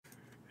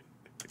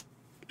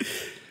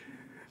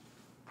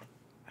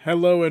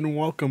Hello and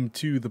welcome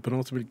to the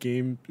penultimate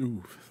game.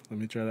 Ooh, let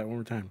me try that one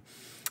more time.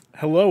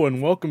 Hello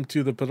and welcome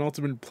to the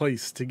penultimate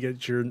place to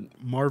get your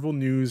Marvel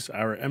news,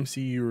 our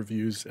MCU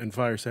reviews, and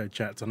fireside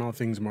chats on all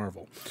things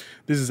Marvel.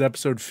 This is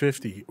episode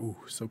 50. Ooh,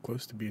 so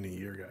close to being a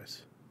year,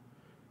 guys.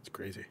 It's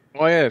crazy.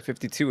 Oh yeah,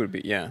 52 would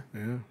be, yeah.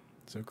 Yeah,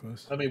 so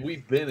close. I mean,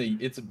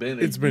 it's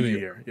been a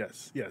year.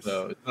 Yes.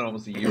 So it's been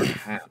almost a year and a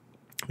half.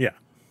 Yeah,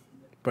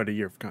 but a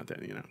year of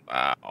content, you know.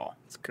 Wow.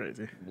 It's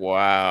crazy.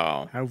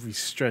 Wow. How have we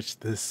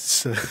stretched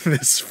this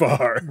this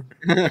far?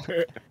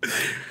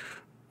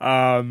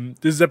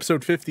 This is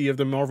episode 50 of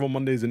the Marvel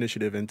Mondays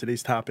Initiative, and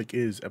today's topic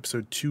is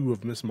episode 2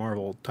 of Miss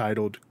Marvel,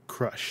 titled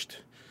Crushed.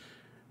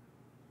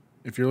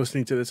 If you're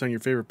listening to this on your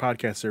favorite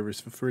podcast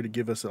service, feel free to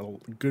give us a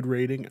good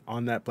rating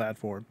on that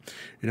platform.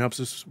 It helps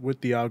us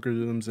with the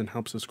algorithms and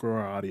helps us grow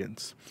our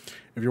audience.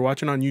 If you're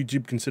watching on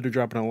YouTube, consider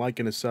dropping a like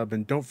and a sub,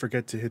 and don't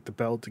forget to hit the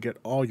bell to get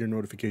all your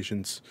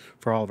notifications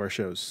for all of our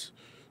shows,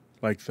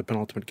 like the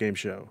Penultimate Game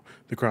Show,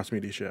 the Cross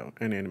Media Show,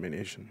 and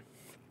Animation.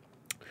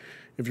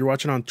 If you're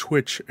watching on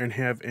Twitch and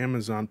have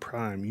Amazon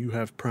Prime, you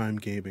have Prime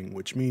Gaming,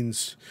 which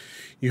means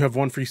you have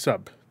one free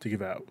sub to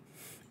give out.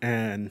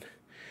 And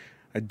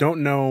I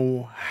don't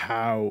know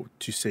how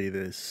to say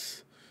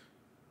this.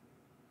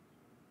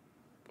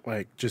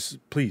 Like, just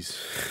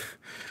please.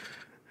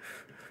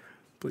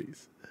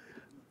 Please.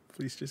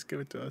 Please just give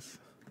it to us.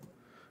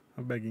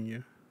 I'm begging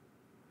you.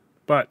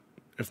 But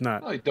if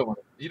not... Oh, you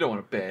don't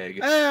want to beg.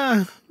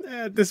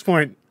 At this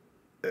point,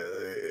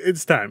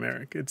 it's time,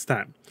 Eric. It's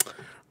time.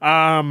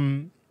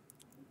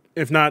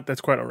 If not,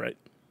 that's quite all right.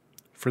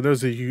 For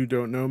those of you who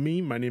don't know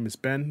me, my name is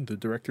Ben, the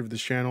director of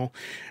this channel,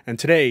 and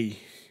today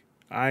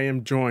I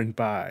am joined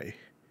by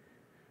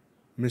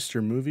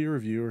Mr. Movie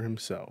Reviewer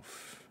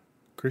himself,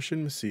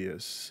 Christian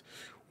Macias,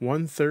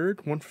 one third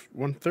or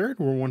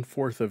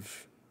 1/4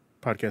 of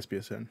Podcast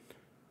PSN.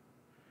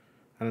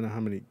 I don't know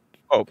how many.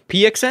 Oh,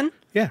 PXN?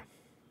 Yeah.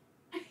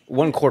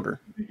 1/4.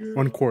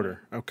 1/4.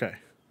 Okay.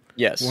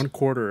 Yes.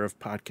 1/4 of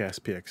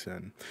Podcast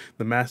PXN,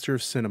 the master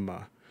of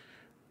cinema.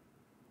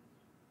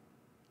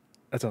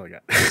 That's all I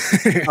got.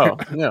 Oh,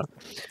 yeah.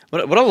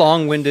 What a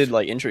long-winded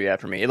intro you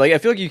have for me. I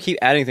feel like you keep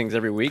adding things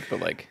every week,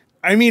 but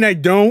I mean, I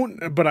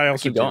don't, but I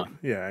also keep going.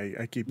 Yeah,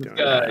 I keep doing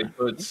Guy it.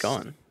 puts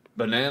going.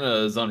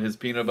 bananas on his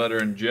peanut butter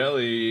and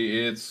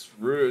jelly. It's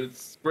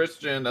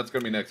Christian. That's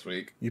gonna be next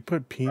week. You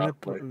put peanut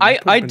butter.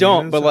 I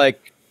don't, but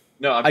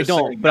No, I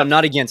don't, but I'm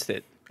not against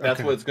it. That's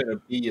Okay. what it's gonna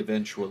be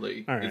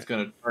eventually. All right. It's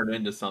gonna turn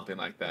into something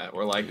like that,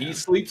 where he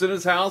sleeps in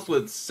his house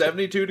with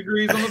 72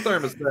 degrees on the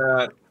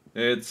thermostat.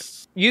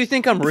 It's You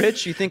think I'm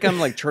rich? You think I'm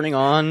turning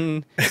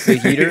on the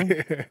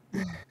heater?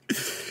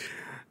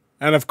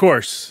 And of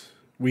course,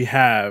 we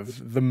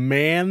have the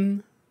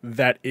man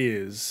that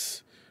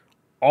is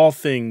all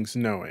things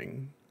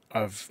knowing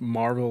of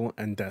Marvel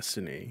and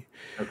Destiny.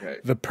 okay.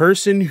 The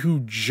person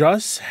who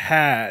just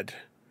had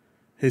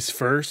his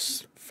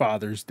first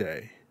Father's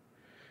Day.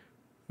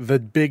 The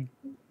big,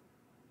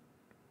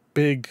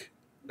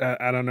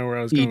 I don't know where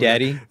I was going.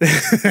 E-Daddy?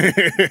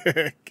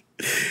 I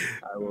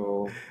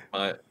will.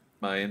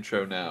 My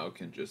intro now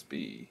can just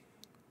be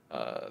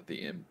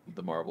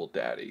the Marvel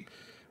Daddy.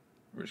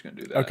 We're just gonna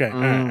do that. Okay, all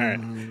right.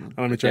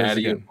 Let me try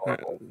Daddy this of again.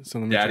 Marvel. So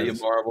let me Daddy try of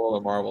this. Marvel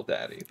or Marvel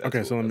Daddy. That's Okay,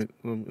 what so it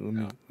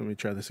let me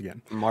try this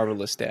again.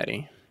 Marvelous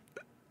Daddy.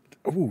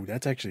 Ooh,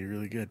 that's actually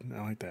really good.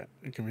 I like that.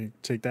 Can we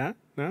take that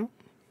now?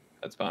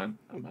 That's fine.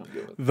 I'm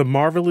good with it. The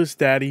marvelous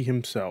daddy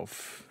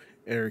himself,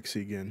 Eric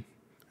Segan.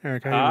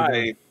 Eric, how are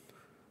you doing?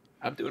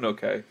 I'm doing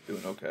okay.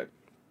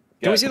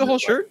 Can we see the whole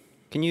shirt?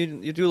 Can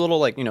you do a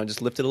little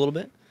just lift it a little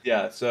bit?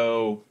 Yeah.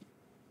 So,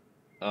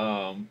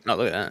 Oh,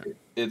 look at that.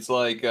 it's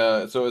so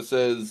it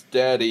says,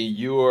 "Daddy,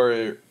 you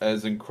are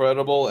as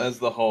incredible as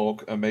the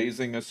Hulk,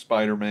 amazing as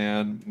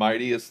Spider-Man,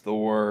 mighty as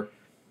Thor.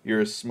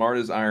 You're as smart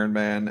as Iron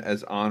Man,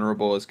 as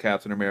honorable as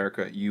Captain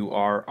America. You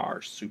are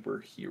our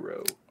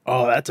superhero."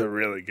 Oh, that's a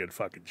really good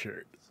fucking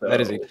shirt. So, That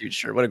is a cute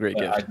shirt. What a great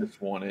gift. I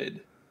just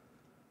wanted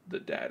the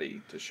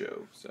daddy to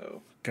show.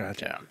 So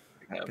Gotcha.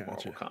 I have Gotcha.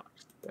 Marvel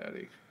Comics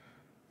daddy.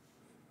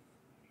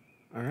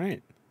 All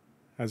right.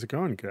 How's it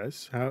going,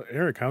 guys?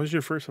 Eric, how was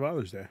your first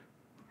Father's Day?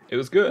 It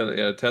was good.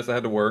 Yeah, Tessa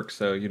had to work,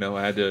 so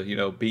I had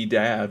to be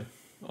dad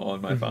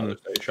on my Father's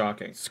Day.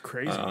 Shocking. It's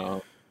crazy.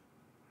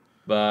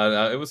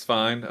 But it was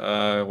fine.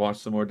 I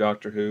watched some more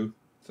Doctor Who,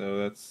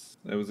 so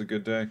it was a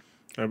good day.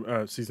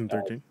 Season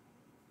 13.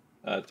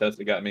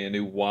 Tessa got me a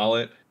new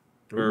wallet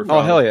for Oh,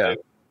 Father's hell yeah.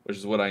 Day, which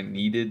is what I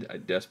needed. I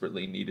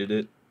desperately needed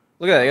it.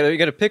 Look at that. You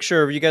got a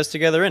picture of you guys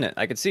together in it.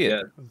 I could see it.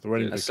 Yeah. The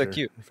wedding That's so picture,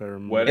 cute. If I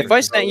remember. Wedding- If I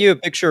sent you a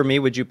picture of me,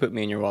 would you put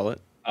me in your wallet?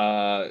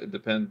 It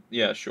depend.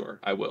 Yeah, sure.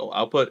 I will.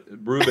 I'll put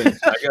Ruben.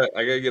 I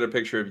gotta get a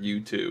picture of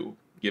you two.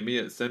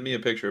 Send me a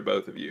picture of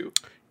both of you.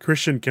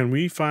 Christian, can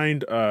we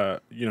find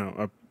a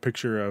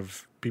picture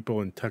of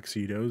people in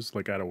tuxedos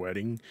at a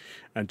wedding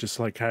and just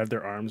have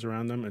their arms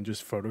around them and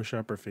just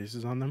Photoshop our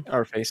faces on them?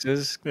 Our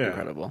faces? Yeah.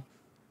 Incredible.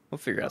 We'll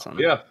figure out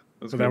something. Yeah.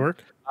 Would that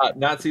work?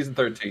 Not season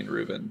 13,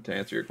 Ruben. To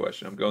answer your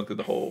question, I'm going through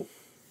the whole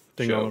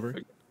Thing show. all over?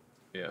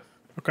 Yeah.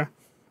 Okay.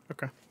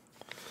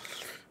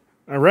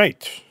 All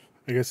right.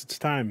 I guess it's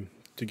time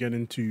to get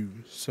into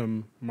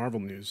some Marvel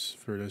news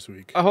for this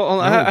week.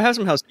 Hold on. No. I have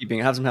some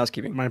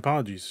housekeeping. My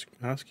apologies.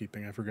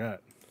 Housekeeping. I forgot.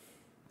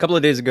 A couple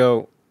of days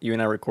ago, you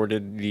and I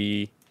recorded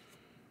the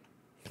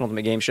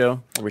Penultimate Game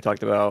Show where we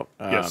talked about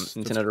Yes,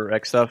 Nintendo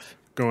Direct stuff.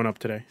 Going up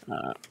today.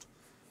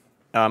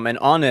 And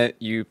on it,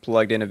 you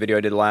plugged in a video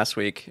I did last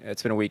week.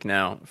 It's been a week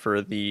now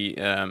for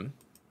the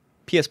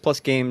PS Plus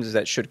games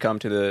that should come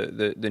to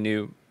the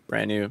new,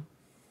 brand new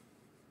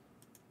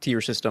tier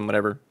system,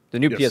 whatever. The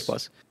new Yes. PS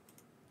Plus.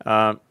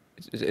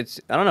 It's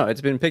I don't know.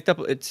 It's been picked up.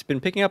 It's been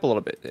picking up a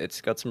little bit.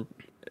 It's got some.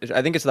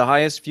 I think it's the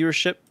highest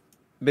viewership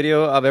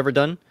video I've ever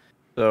done.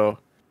 So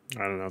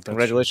I don't know if that's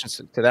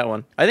congratulations to that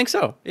one. I think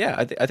so. Yeah,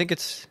 I think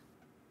it's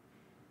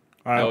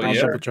I'll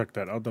yeah. double check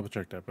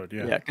that. But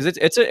yeah. yeah, because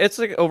it's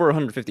like over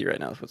 150 right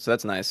now, so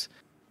that's nice.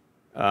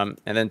 And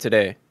then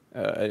today,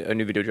 a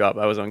new video drop.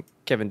 I was on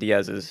Kevin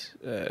Diaz's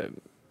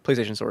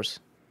PlayStation Source.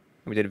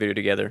 We did a video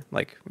together.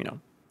 Like,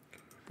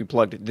 we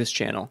plugged this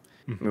channel.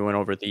 Mm-hmm. We went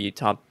over the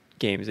top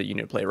games that you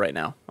need to play right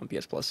now on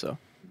PS Plus. So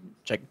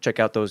check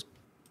out those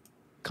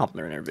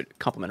complimentary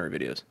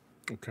videos.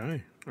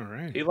 Okay. All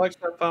right. He likes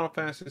that Final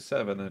Fantasy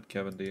VII, that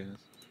Kevin Diaz.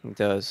 It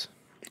does.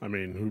 I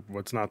mean,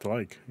 what's not to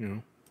like?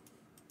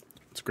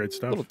 It's great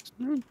stuff.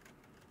 Some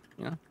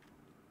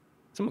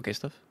okay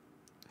stuff.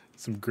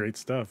 Some great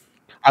stuff.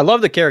 I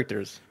love the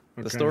characters,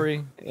 Okay. the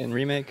story and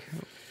remake.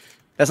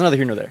 That's another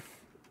here nor there.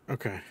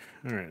 Okay.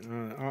 All right.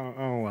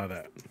 I'll allow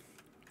that.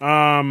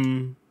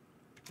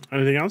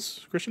 Anything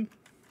else, Christian?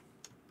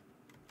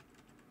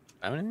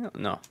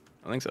 No,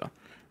 I think so.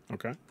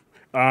 Okay.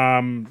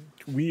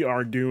 We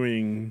are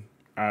doing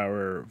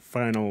our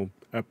final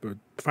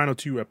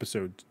two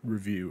episode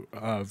review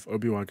of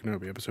Obi-Wan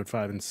Kenobi, episode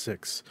 5 and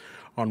 6,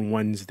 on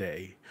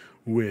Wednesday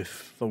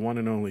with the one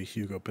and only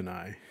Hugo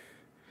Panay.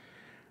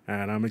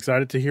 And I'm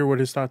excited to hear what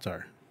his thoughts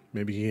are.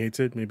 Maybe he hates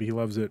it, maybe he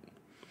loves it.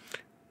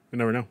 You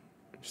never know.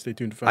 Stay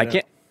tuned to find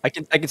out. I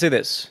can say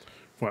this.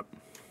 What?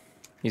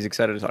 He's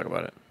excited to talk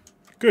about it.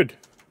 Good.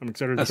 I'm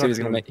excited to talk He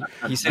said about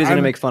he's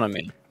gonna make fun of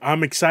me.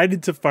 I'm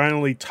excited to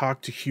finally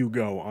talk to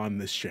Hugo on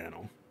this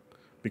channel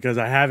because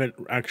I haven't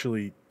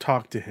actually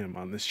talked to him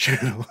on this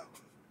channel.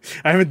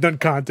 I haven't done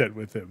content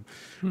with him,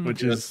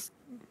 which is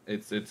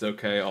It's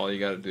okay. All you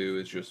got to do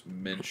is just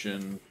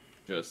mention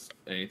just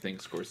anything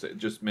Scorsese.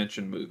 Just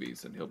mention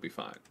movies and he'll be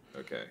fine.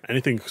 Okay.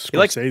 anything He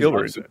likes Scorsese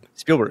Spielberg. said.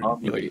 Spielberg. Oh,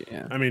 You like-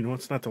 yeah. I mean,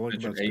 what's not to like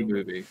Mention about a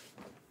Spielberg? movie.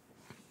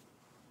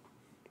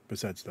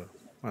 Besides the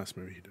last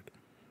movie he did.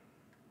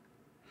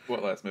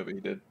 What last movie he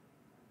did?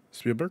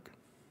 Spielberg?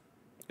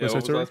 Yeah, West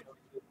what Side was Story?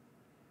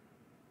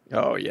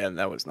 last Oh yeah,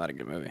 that was not a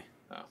good movie.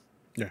 Oh.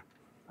 Yeah.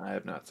 I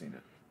have not seen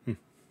it.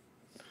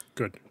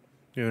 Good.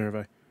 Neither have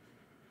I.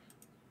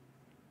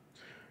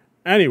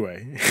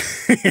 Anyway.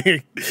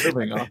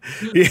 Moving on.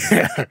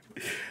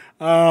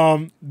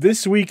 Yeah.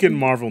 This week in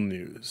Marvel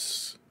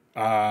news.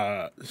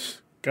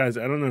 Guys,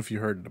 I don't know if you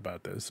heard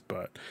about this,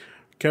 but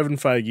Kevin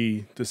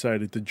Feige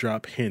decided to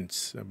drop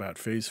hints about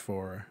Phase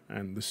 4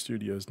 and the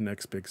studio's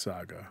next big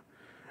saga.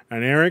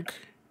 And Eric,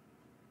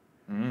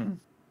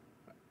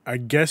 I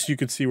guess you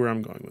could see where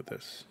I'm going with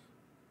this.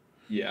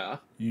 Yeah.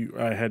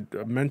 I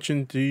had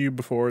mentioned to you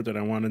before that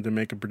I wanted to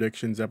make a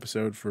predictions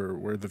episode for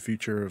where the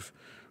future of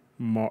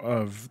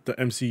the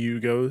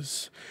MCU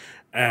goes,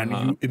 and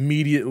you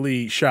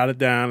immediately shot it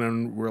down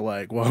and were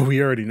like, "Well,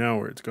 we already know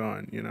where it's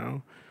going,"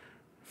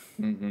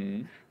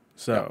 Mm-hmm.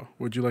 So,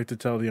 would you like to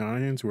tell the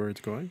audience where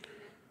it's going?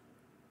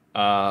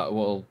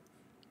 Well,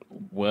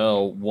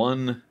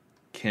 one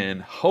can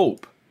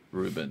hope,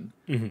 Ruben,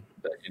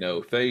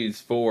 that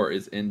Phase 4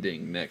 is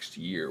ending next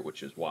year,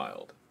 which is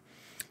wild.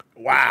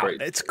 Wow, Crazy.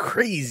 that's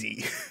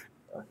crazy.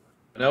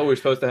 I know we're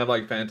supposed to have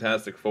like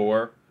Fantastic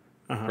Four.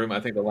 Uh-huh. I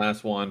think the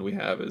last one we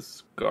have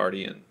is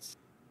Guardians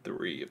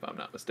 3, if I'm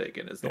not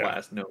mistaken, is the Yeah.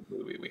 last known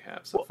movie we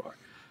have so far.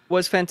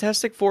 Was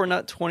Fantastic Four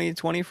not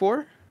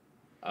 2024?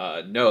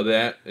 No,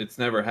 that it's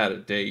never had a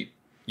date.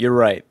 You're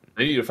right.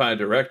 They need to find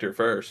a director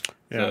first.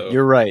 Yeah. So,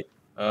 You're right.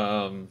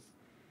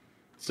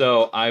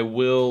 So I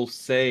will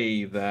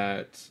say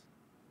that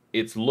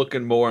it's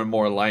looking more and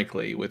more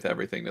likely with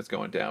everything that's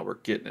going down. We're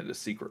getting into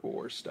Secret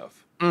Wars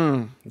stuff.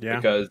 Yeah,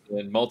 Because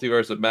in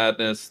Multiverse of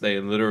Madness, they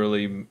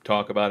literally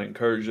talk about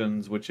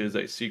incursions, which is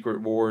a Secret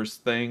Wars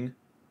thing.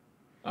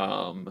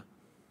 And,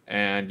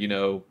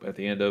 at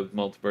the end of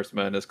Multiverse of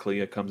Madness,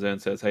 Clea comes in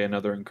and says, hey,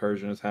 another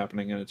incursion is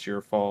happening and it's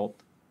your fault.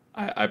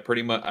 I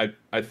pretty much,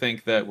 I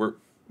think that we're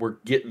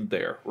getting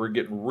there. We're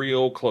getting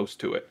real close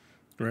to it.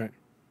 right.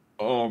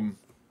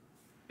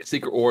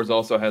 Secret Wars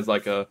also has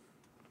like a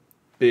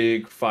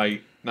big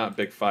fight, not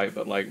big fight,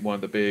 but like one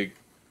of the big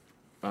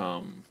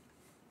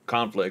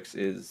conflicts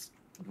is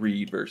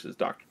Reed versus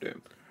Doctor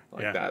Doom.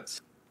 Like Yeah.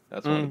 that's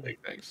one of the big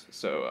things.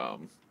 So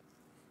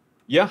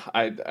yeah,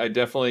 I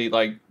definitely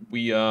like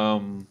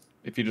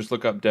if you just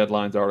look up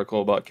Deadline's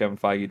article about Kevin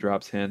Feige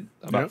drops hint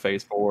about Yep.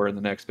 Phase 4 and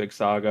the next big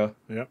saga.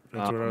 Yep,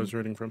 that's what I was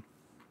reading from.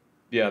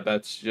 Yeah,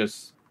 that's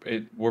just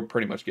we're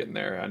pretty much getting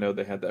there. I know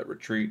they had that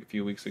retreat a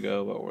few weeks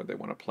ago where they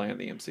want to plan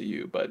the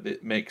MCU, but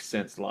it makes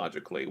sense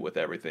logically with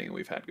everything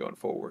we've had going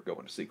forward,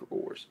 going to Secret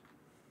Wars.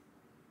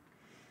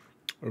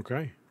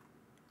 Okay,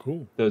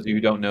 cool. Those of you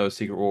who don't know,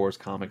 Secret Wars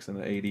comics in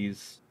the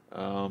 80s,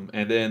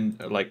 and then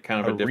like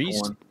kind of a different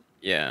one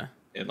Yeah.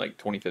 in like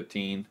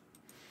 2015.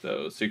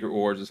 So Secret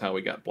Wars is how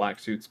we got Black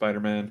Suit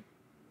Spider-Man.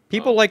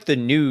 People like the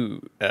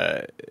new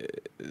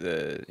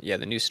the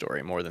new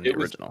story more than the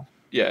original.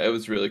 Yeah, it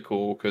was really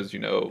cool because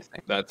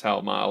that's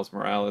how Miles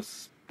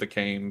Morales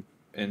became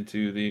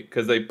into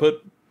because they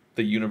put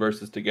the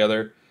universes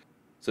together.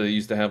 So they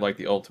used to have like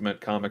the Ultimate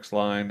Comics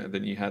line, and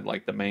then you had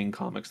like the main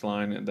comics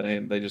line, and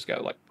then they just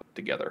got like put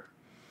together.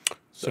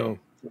 So,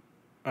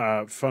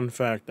 fun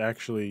fact,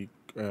 actually,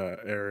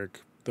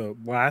 Eric, the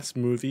last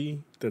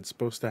movie that's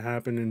supposed to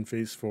happen in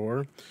Phase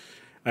 4,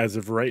 as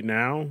of right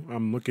now,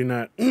 I'm looking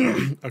at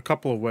a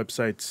couple of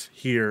websites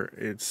here.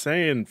 It's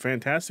saying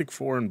Fantastic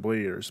Four and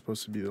Blade are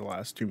supposed to be the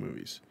last two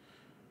movies.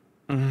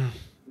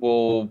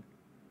 Well,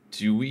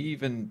 do we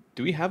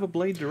have a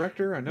Blade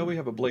director? I know we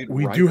have a Blade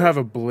We writer. do have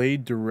a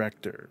Blade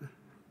director.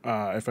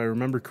 If I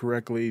remember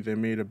correctly, they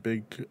made a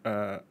big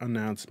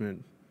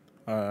announcement,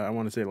 I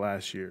want to say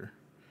last year.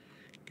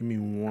 Give me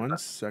 1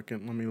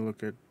 second. Let me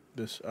look at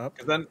this up.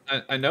 Because then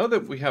I know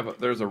that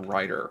there's a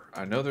writer.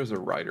 I know there's a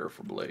writer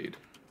for Blade.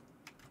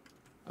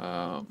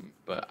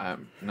 But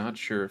I'm not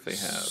sure if they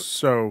have.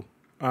 So,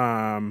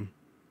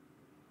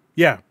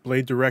 yeah,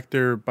 Blade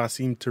director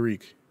Basim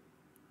Tariq.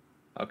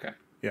 Okay.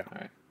 Yeah. All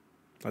right.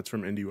 That's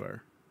from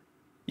IndieWire.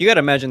 You got to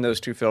imagine those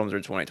two films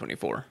are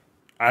 2024.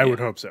 I would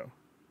hope so.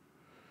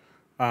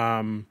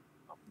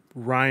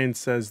 Ryan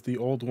says the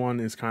old one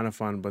is kind of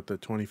fun, but the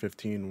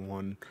 2015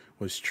 one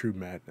was true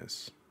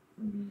madness.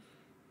 Mm-hmm.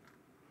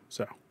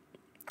 So,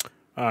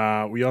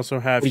 we also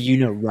have. What do you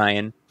know,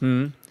 Ryan?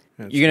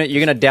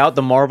 You're gonna doubt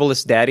the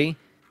marvelous daddy?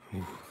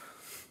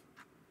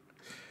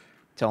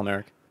 Tell him,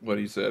 Eric. What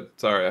he said.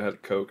 Sorry, I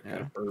had Coke.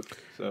 Yeah.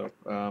 So,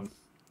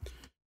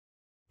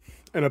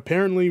 and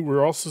apparently,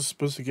 we're also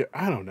supposed to get.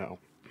 I don't know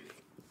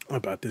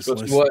about this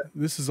list. What?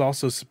 This is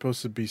also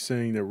supposed to be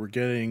saying that we're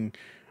getting.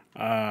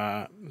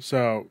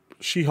 So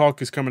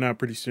She-Hulk is coming out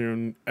pretty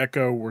soon.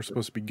 Echo, we're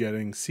supposed to be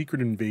getting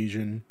Secret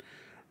Invasion,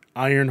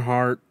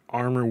 Ironheart,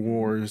 Armor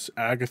Wars,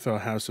 Agatha,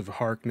 House of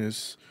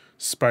Harkness,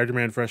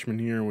 Spider-Man Freshman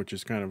Year, which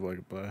is kind of like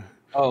a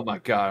oh my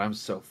god, I'm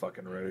so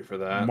fucking ready for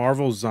that.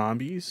 Marvel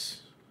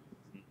Zombies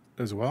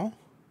as well.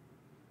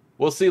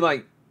 We'll see.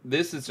 Like,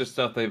 this is just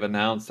stuff they've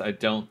announced. I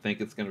don't think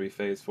it's going to be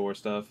Phase 4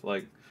 stuff.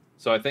 Like,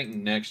 so I think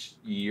next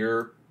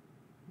year,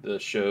 the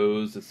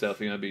shows, it's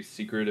definitely going to be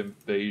Secret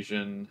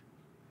Invasion.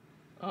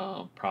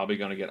 Probably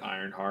going to get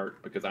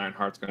Ironheart, because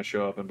Ironheart's going to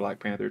show up in Black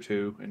Panther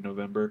 2 in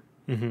November.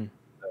 Mm-hmm.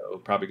 So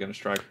probably going to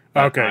strike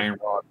Okay.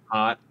 Ironheart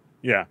hot.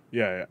 Yeah.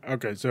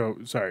 Okay, so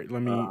sorry.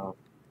 Let me.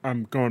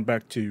 I'm going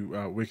back to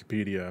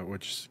Wikipedia,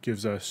 which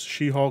gives us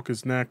She-Hulk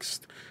is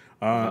next.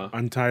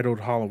 Untitled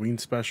Halloween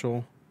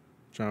special,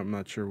 which I'm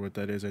not sure what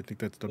that is. I think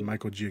that's the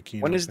Michael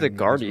Giacchino. When is the thing.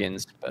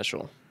 Guardians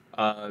special?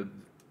 I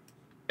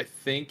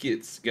think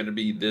it's going to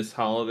be this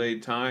holiday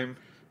time.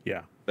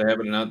 Yeah. They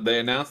haven't announced. They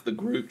announced the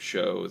Groot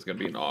show is going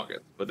to be in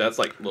August, but that's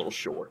like little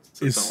shorts.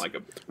 So it's not like a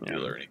big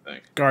deal or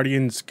anything.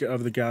 Guardians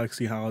of the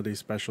Galaxy holiday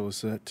special is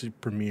set to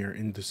premiere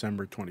in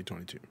December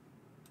 2022.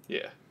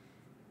 Yeah.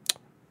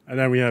 And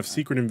then we have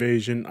Secret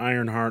Invasion,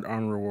 Ironheart,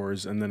 Armor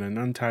Wars, and then an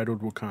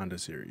untitled Wakanda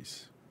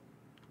series.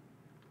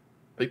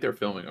 I think they're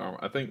filming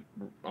I think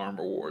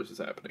Armor Wars is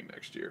happening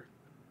next year.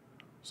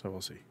 So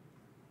we'll see. I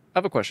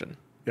have a question.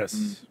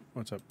 Yes.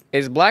 What's up?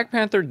 Is Black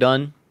Panther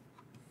done,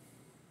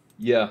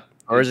 Yeah.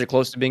 or is it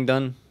close to being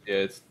done?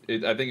 Yeah,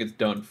 I think it's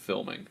done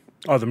filming.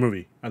 Oh, the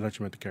movie. I thought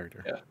you meant the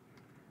character. Yeah.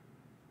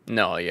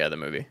 No, yeah, the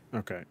movie.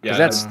 Okay. Yeah, Because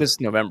that's this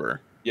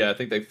November. Yeah, I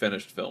think they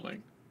finished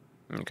filming.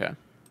 Okay.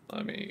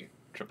 Let me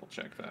triple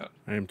check that.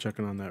 I am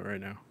checking on that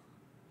right now.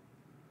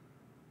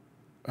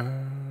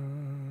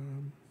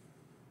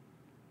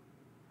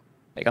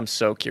 Like, I'm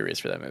so curious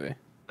for that movie.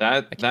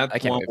 That's I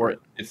can't one wait for where it.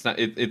 it's not.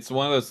 It's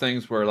one of those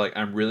things where like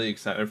I'm really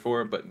excited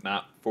for it, but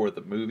not for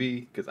the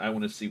movie because I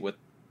want to see what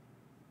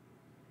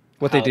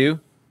What they do?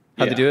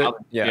 How they do it?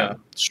 yeah.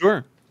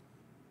 Sure.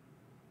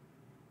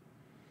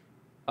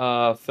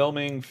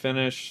 Filming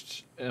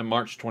finished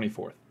March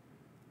 24th.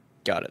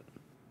 Got it.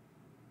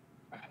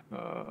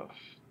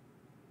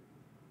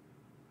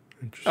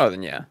 Interesting. Oh,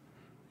 then yeah.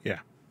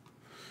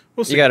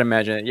 We'll see. You gotta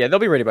imagine it. Yeah, they'll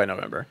be ready by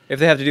November. If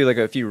they have to do like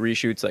a few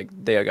reshoots, like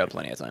they got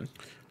plenty of time.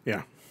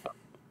 Yeah.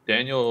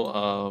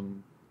 Daniel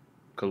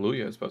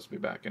Kaluuya is supposed to be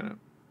back in it.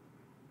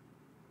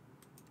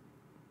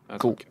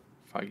 That's Cool.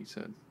 what Feige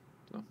said.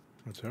 So.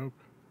 Let's hope.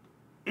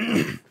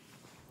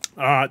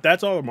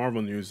 That's all the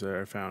Marvel news that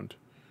I found.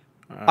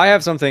 I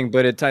have something,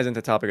 but it ties into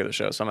the topic of the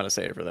show, so I'm gonna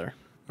say it for there.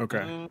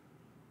 Okay.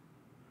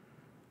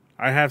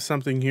 I have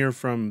something here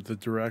from the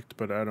Direct,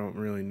 but I don't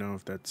really know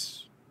if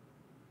that's...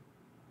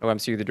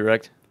 OMCU the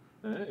Direct?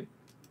 Hey.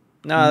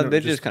 Nah, No,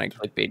 they're just- just kind of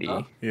clickbaity.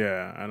 Huh?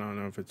 Yeah, I don't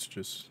know if it's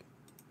just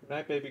Good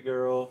night, baby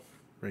girl.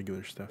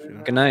 regular stuff, you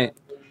know? Good night.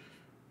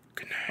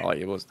 Good night. Oh,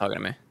 you was talking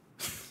to me.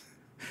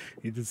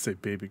 He did say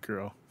baby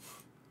girl.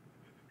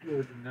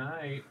 Good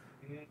night.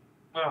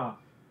 Ah.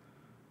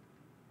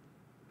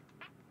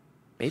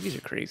 Babies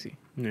are crazy.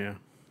 Yeah.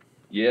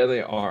 Yeah,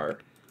 they are.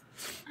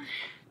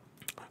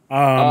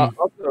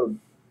 Also,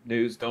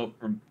 news, don't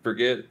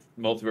forget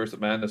Multiverse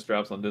of Madness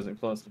drops on Disney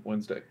Plus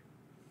Wednesday.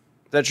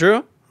 Is that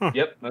true?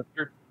 Yep, that's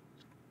true.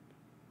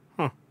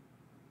 I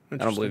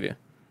don't believe you.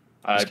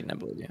 Just kidding, I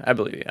believe you. I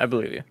believe you. I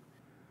believe you.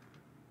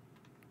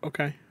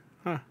 Okay.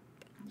 Huh.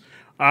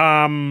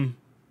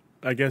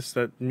 I guess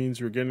that means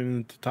we're getting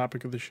into the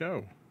topic of the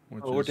show.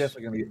 Which we're is,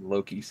 definitely gonna get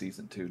Loki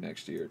season 2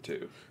 next year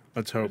too.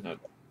 let's hope. No,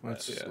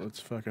 Let's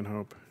fucking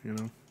hope. You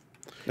know.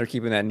 They're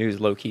keeping that news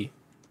low key.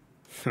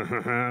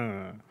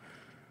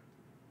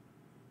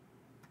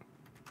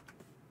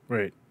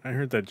 Wait, I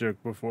heard that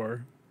joke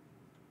before.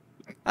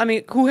 I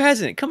mean, who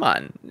hasn't? Come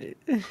on.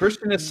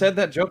 Christian has said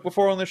that joke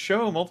before on the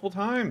show multiple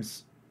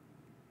times.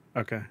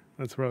 Okay,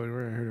 that's probably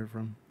where I heard it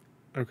from.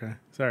 Okay,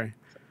 sorry.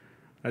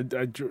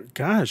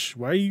 Gosh,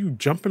 why are you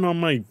jumping on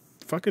my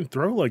fucking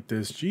throat like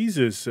this?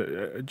 Jesus,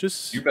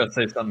 just. You about to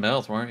say something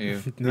else, weren't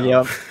you? No,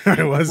 Yep.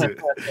 I wasn't.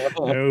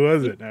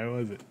 I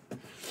wasn't.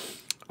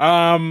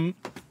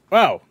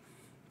 Wow.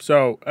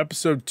 So,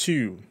 episode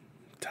 2,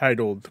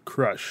 titled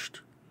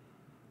Crushed.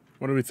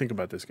 What do we think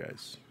about this,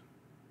 guys?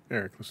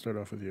 Eric, let's start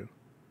off with you.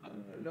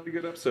 Another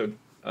good episode.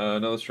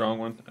 Another strong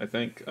one, I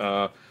think.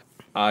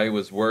 I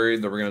was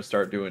worried that we're going to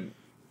start doing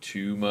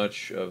too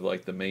much of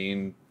like the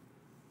main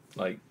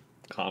like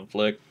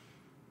conflict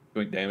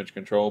doing damage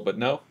control, but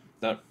no,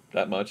 not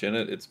that much in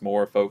it. It's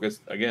more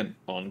focused again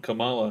on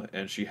Kamala,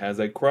 and she has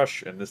a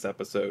crush in this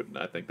episode, and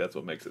I think that's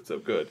what makes it so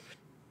good.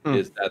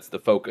 Is that's the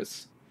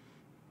focus.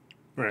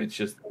 Right. It's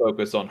just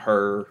focus on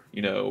her,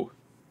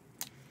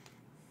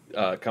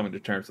 coming to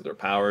terms with her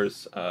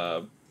powers.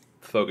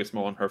 Focus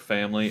more on her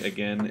family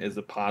again is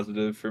a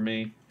positive for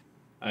me.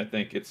 I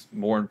think it's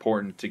more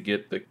important to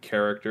get the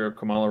character of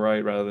Kamala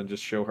right rather than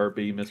just show her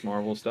be Miss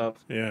Marvel stuff.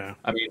 Yeah.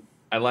 I mean,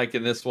 I like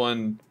in this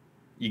one,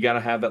 you got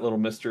to have that little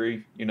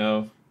mystery,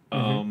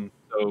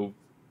 So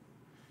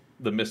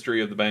the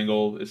mystery of the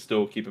bangle is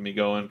still keeping me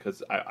going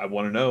because I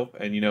want to know.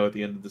 And, at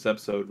the end of this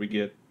episode, we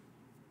get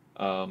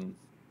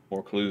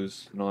more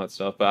clues and all that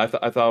stuff.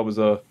 But I thought it was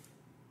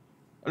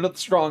another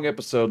strong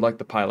episode like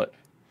the pilot.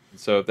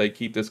 So if they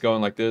keep this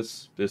going like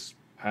this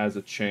has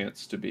a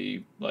chance to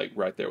be like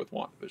right there with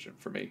WandaVision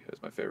for me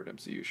as my favorite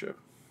MCU show.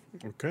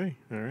 Okay.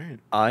 All right.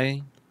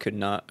 I could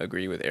not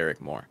agree with Eric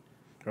more.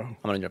 Oh. I'm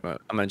gonna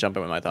jump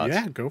in with my thoughts.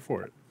 Yeah, go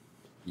for it.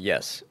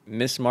 Yes,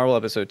 Miss Marvel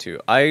episode 2.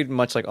 I,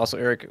 much like also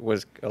Eric,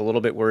 was a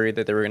little bit worried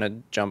that they were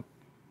gonna jump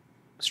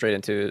straight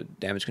into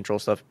damage control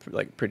stuff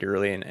like pretty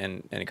early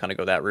and kind of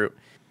go that route.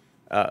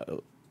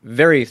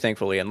 Very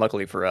thankfully and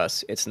luckily for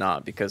us, it's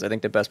not, because I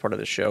think the best part of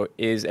the show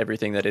is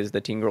everything that is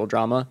the teen girl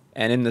drama.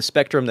 And in the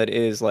spectrum that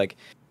is like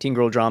teen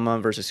girl drama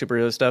versus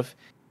superhero stuff,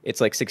 it's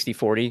like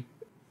 60-40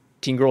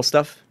 teen girl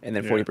stuff and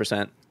then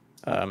 40%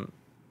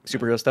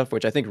 superhero stuff,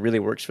 which I think really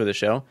works for the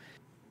show.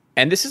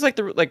 And this is like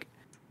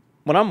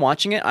when I'm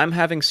watching it, I'm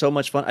having so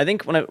much fun. I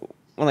think when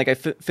I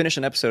finish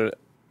an episode,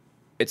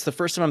 it's the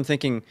first time I'm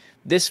thinking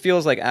this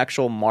feels like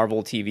actual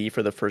Marvel TV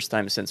for the first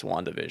time since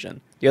WandaVision.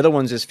 The other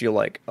ones just feel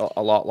like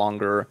a lot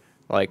longer.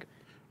 Like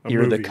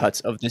here are the cuts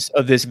of this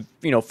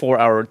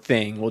 4-hour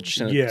thing. We'll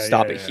just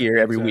stop it here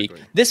every week.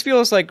 This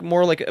feels like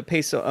more like a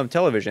pace of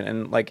television,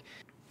 and like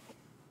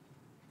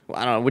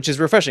I don't know, which is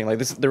refreshing. Like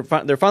this, they're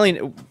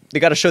finally they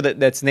got a show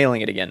that's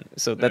nailing it again.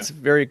 So that's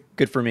very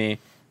good for me.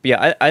 But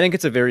yeah, I think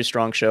it's a very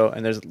strong show,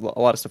 and there's a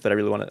lot of stuff that I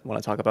really want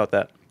to talk about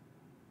that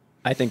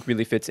I think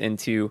really fits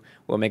into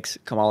what makes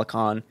Kamala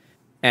Khan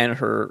and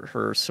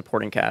her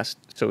supporting cast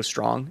so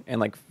strong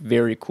and like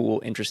very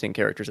cool, interesting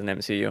characters in the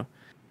MCU.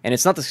 And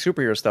it's not the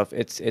superhero stuff;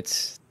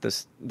 it's the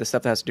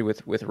stuff that has to do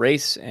with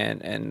race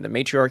and the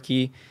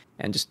matriarchy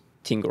and just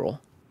teen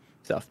girl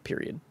stuff.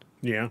 Period.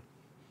 Yeah.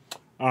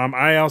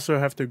 I also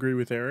have to agree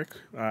with Eric.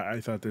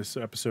 I thought this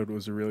episode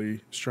was a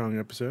really strong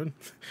episode.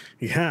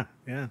 yeah,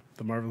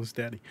 the Marvelous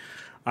Daddy.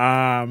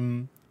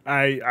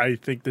 I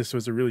think this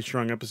was a really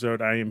strong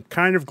episode. I am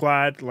kind of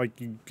glad, like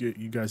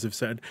you guys have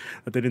said,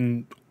 that they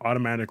didn't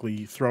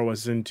automatically throw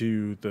us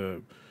into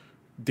the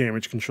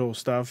damage control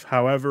stuff.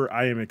 However,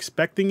 I am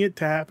expecting it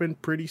to happen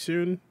pretty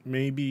soon.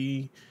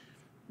 Maybe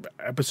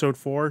episode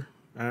 4.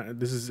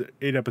 This is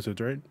 8 episodes,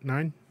 right?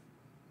 9?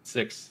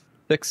 6.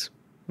 6.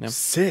 Yeah.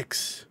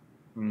 6.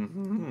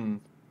 Mm-hmm.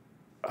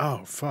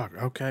 Oh, fuck.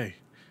 Okay.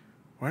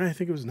 Why did I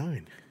think it was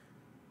 9?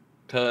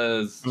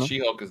 Because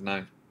She-Hulk is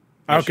 9.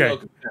 Okay.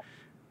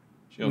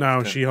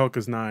 She-Hulk She-Hulk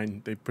is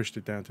 9. They pushed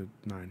it down to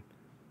 9.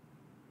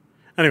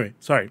 Anyway,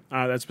 sorry.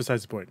 That's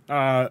besides the point.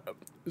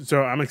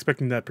 So I'm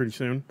expecting that pretty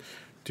soon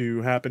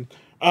to happen.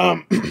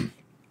 I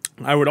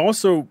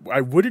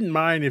wouldn't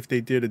mind if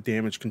they did a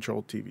damage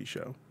control TV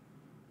show.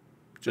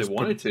 They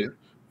wanted to.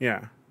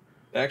 Yeah.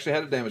 They actually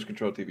had a damage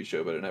control TV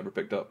show, but it never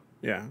picked up.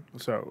 Yeah.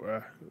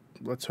 So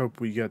let's hope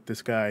we get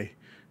this guy,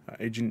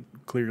 Agent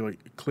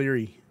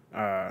Cleary.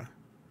 I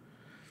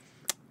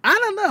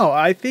don't know.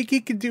 I think he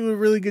could do a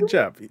really good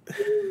job.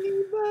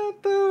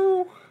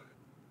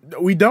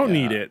 We don't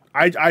need Yeah.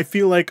 it. I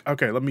feel like,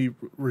 okay, let me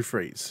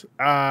rephrase.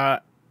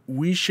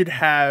 We should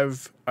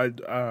have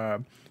a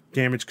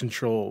damage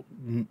control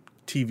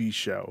TV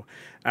show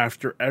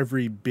after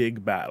every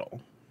big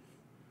battle.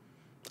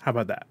 How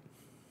about that?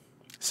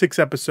 6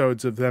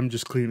 episodes of them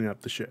just cleaning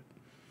up the shit.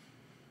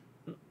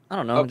 I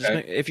don't know. Just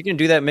Okay. if you can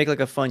do that, make like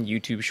a fun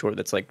YouTube short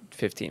that's like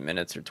 15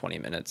 minutes or 20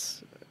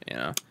 minutes. You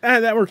know,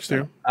 That works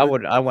too. I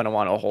wouldn't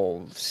want a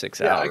whole 6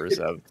 Yeah, I hours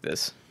could- of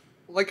this.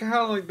 Like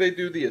how like they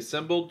do the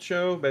assembled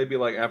show, maybe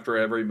like after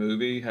every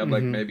movie, have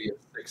like Mhm. maybe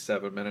a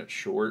 6-7 minute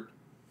short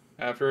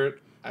after it.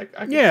 I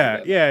could see Yeah,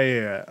 that.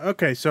 yeah.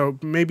 Okay, so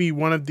maybe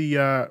one of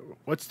the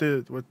what's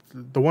the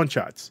one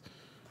shots?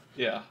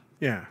 Yeah.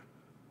 Yeah.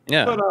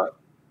 Yeah, But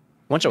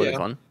one shot would be yeah.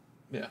 fun.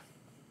 yeah.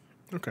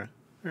 Okay.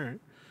 All right.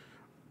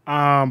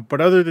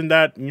 But other than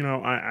that, you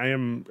know, I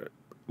am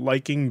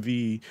liking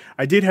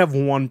I did have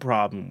one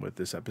problem with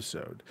this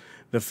episode.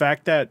 The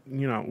fact that,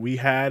 you know, we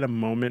had a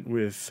moment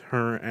with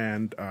her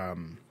and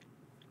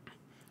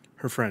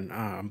her friend,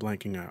 I'm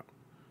blanking out.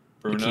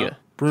 Bruno. Nakia.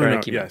 Bruno, Sorry,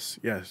 Nakia.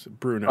 yes,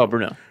 Bruno. Oh,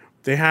 Bruno.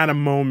 They had a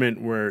moment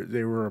where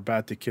they were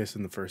about to kiss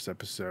in the first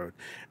episode,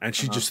 and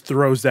she just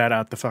throws that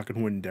out the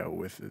fucking window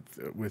with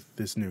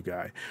this new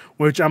guy,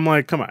 which I'm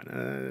like, come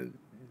on.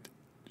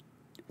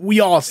 We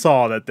all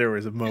saw that there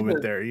was a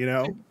moment there, you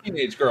know.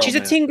 Teenage girl. She's a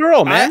man. teen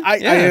girl, man. I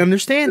Yeah.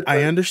 understand.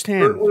 I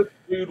understand. Shirtless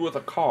dude with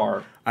a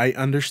car. I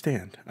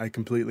understand. I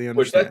completely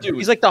Which that understand. dude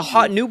He's like the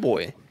hot new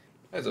boy.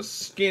 That's a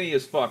skinny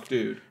as fuck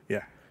dude.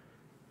 Yeah.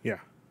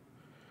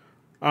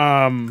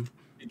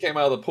 He came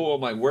out of the pool.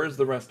 I'm like, where's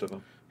the rest of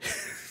them?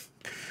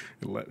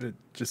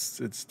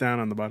 It's down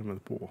on the bottom of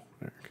the pool,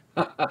 Eric.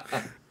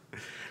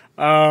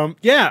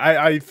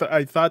 Yeah, I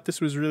thought this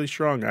was really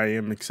strong. I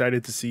am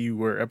excited to see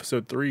where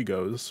episode 3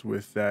 goes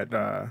with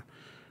that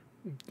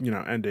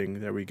ending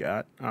that we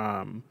got.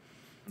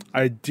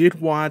 I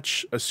did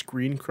watch a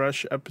Screen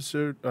Crush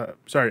episode. A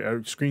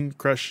Screen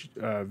Crush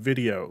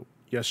video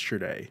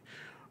yesterday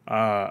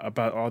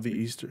about all the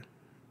Easter.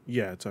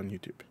 Yeah, it's on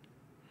YouTube.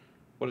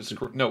 What is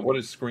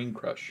Screen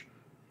Crush?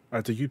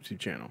 It's a YouTube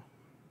channel.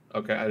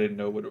 Okay, I didn't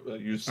know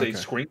what you say. Okay.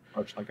 Screen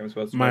Crush, like I'm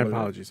supposed to. My know what it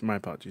apologies. My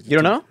apologies. You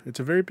don't know? It's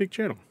a very big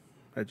channel.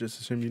 I just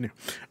assumed you knew.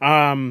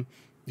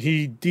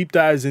 He deep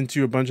dives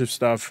into a bunch of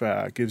stuff.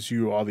 Gives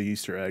you all the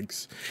Easter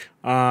eggs.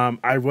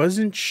 I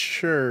wasn't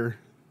sure.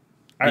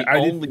 is. The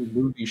I did, only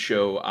movie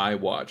show I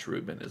watch,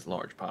 Ruben, is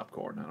Large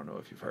Popcorn. I don't know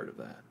if you've heard of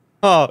that.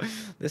 Oh,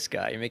 this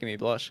guy, you're making me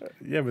blush.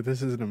 yeah, but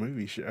this isn't a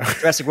movie show.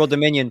 Jurassic World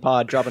Dominion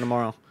pod dropping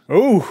tomorrow.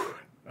 Oh,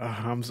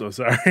 I'm so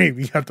sorry.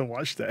 We have to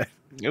watch that.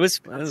 It was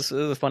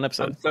a fun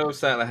episode. I'm so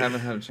sad I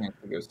haven't had a chance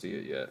to go see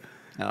it yet.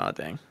 Oh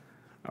dang.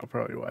 I'll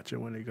probably watch it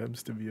when it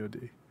comes to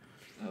VOD.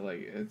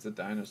 It's a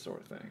dinosaur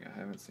thing. I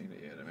haven't seen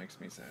it yet. It makes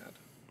me sad.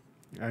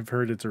 I've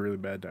heard it's a really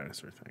bad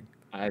dinosaur thing.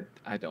 I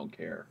don't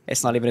care.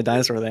 It's not even a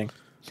dinosaur thing.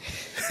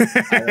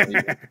 I don't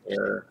even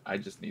care. I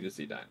just need to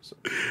see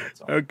dinosaurs.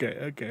 That's all.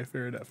 Okay,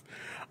 fair enough.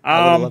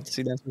 I would love to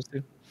see dinosaurs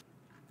too.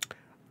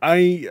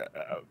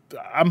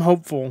 I'm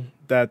hopeful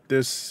that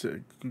this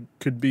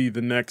could be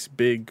the next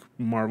big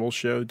Marvel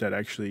show that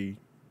actually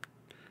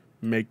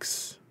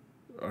makes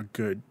a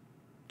good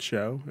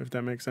show, if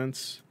that makes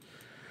sense.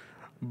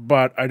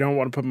 But I don't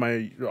want to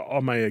put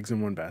all my eggs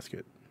in one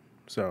basket,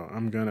 so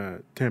I'm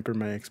gonna temper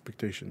my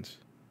expectations.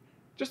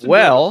 Just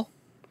Well,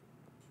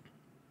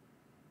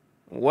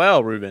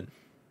 Ruben.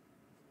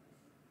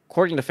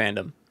 According to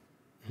fandom,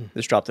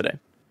 this dropped today.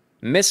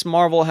 Miss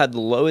Marvel had the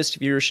lowest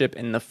viewership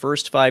in the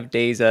first 5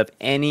 days of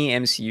any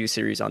MCU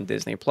series on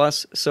Disney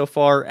Plus so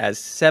far, as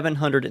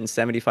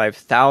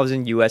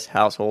 775,000 U.S.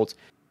 households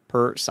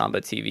per Samba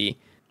TV.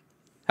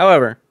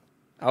 However,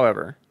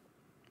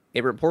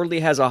 it reportedly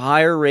has a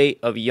higher rate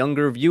of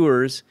younger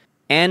viewers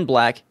and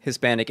Black,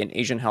 Hispanic, and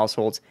Asian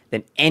households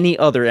than any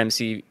other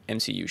MCU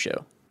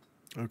show.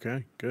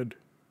 Okay, good.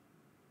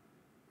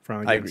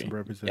 Finally I getting some agree.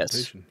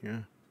 representation. Yeah.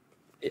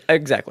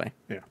 Exactly.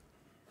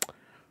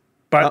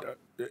 But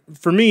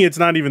for me, it's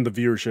not even the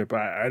viewership.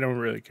 I don't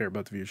really care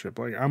about the viewership.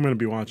 Like, I'm going to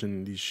be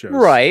watching these shows.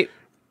 Right.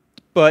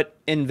 But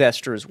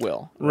investors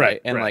will.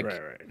 Right. And right.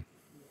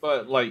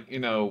 But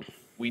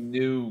we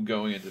knew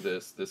going into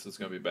this was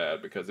going to be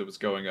bad because it was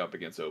going up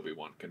against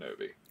Obi-Wan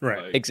Kenobi.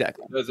 Right. Like,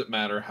 Exactly. It doesn't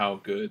matter how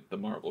good the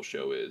Marvel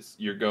show is.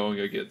 You're going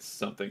against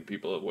something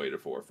people have waited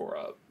for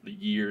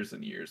years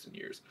and years and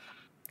years.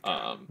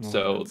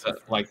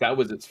 That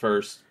was its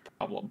first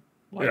problem.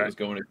 It was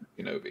going against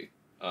Kenobi.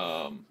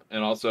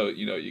 And also,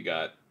 you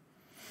got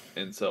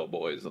incel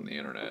boys on the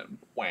internet.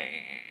 Wah.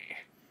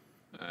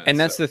 And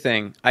that's the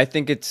thing. I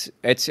think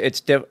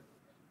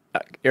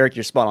Eric,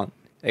 you're spot on,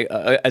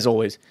 as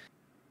always.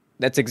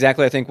 That's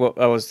exactly, I think, what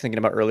I was thinking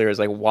about earlier is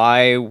like,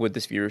 why would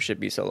this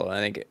viewership be so low? And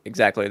I think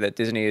exactly that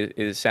Disney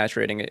is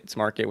saturating its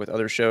market with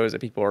other shows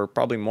that people are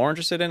probably more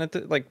interested in,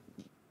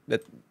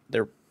 that they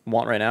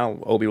want right now.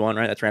 Obi-Wan,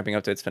 right? That's ramping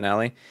up to its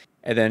finale.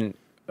 And then,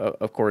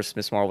 of course,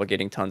 Miss Marvel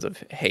getting tons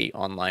of hate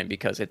online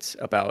because it's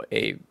about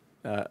a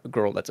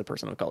girl that's a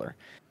person of color.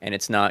 And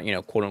it's not,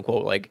 quote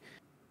unquote, like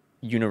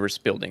universe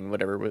building,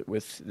 whatever,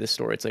 with this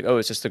story. It's like, oh,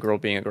 it's just a girl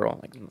being a girl.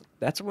 Like,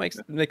 that's what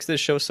makes this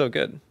show so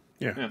good.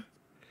 Yeah.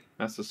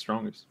 That's the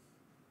strongest.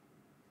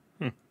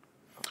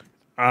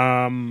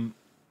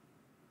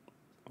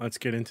 Let's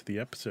get into the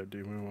episode.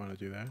 Do we want to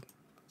do that?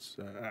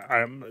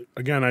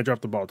 I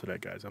dropped the ball today,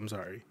 guys. I'm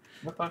sorry.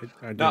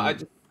 I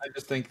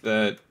just think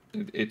that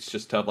it's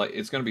just tough. Like,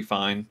 it's gonna be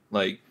fine.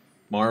 Like,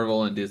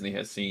 Marvel and Disney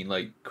has seen,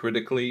 like,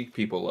 critically,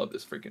 people love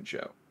this freaking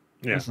show.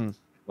 Yeah. Mm-hmm.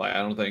 Like, I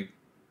don't think,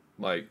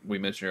 like we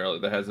mentioned earlier,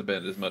 there hasn't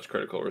been as much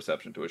critical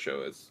reception to a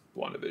show as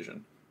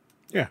WandaVision.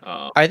 Yeah.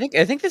 I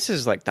think this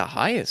is like the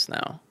highest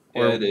now,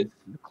 or it is.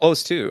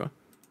 close to.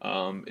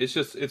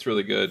 It's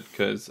really good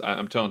because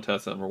I'm telling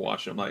Tessa and we're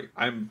watching. I'm like,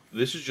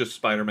 this is just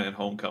Spider-Man: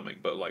 Homecoming,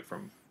 but like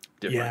from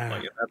different. Yeah.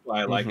 Like, that's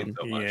why I like it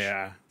so much.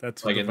 Yeah,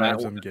 that's Like, the in that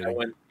vibes I'm getting.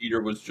 when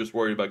Peter was just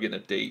worried about getting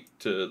a date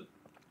to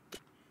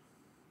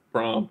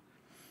prom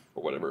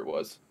or whatever it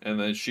was, and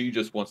then she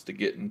just wants to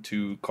get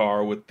into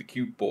car with the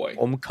cute boy.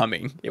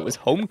 Homecoming. It was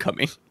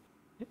Homecoming.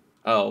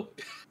 Oh,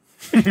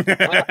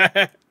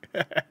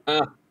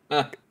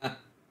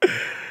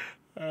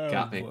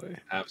 got me. Boy.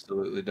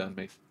 Absolutely done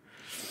me.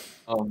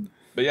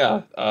 But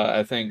yeah,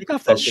 I think Take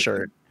off that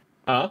shirt.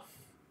 Huh?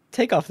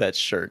 Take off that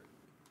shirt.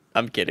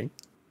 I'm kidding.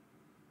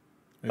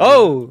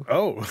 Oh,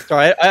 Oh.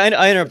 sorry.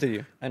 I interrupted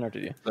you.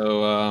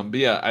 So, but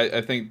yeah, I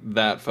think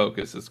that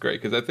focus is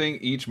great because I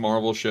think each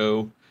Marvel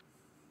show,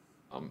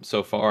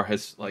 so far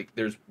has, like,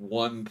 there's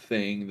one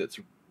thing that's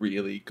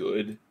really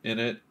good in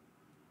it.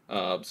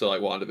 So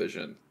like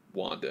WandaVision,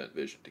 Wanda and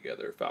Vision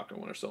together, Falcon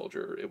Winter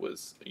Soldier. It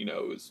was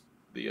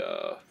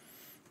the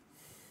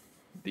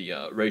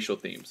racial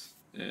themes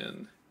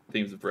and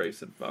themes of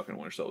race in Falcon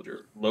Winter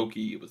Soldier.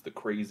 Loki, it was the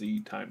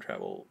crazy time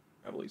travel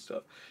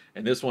stuff,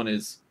 and this one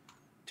is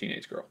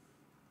teenage girl.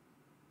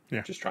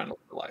 Yeah. Just trying to live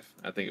her life.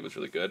 I think it was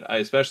really good.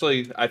 I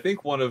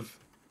think one of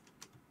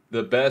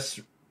the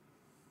best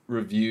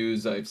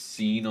reviews I've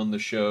seen on the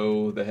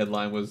show, the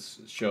headline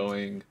was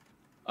showing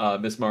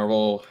Miss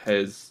Marvel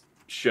has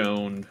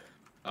shown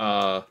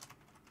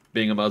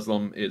being a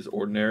Muslim is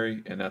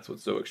ordinary, and that's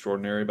what's so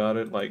extraordinary about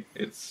it. Like,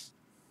 it's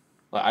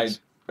like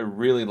I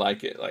really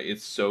like it. Like,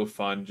 it's so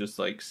fun just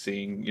like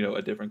seeing,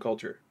 a different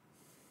culture.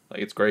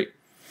 Like, it's great.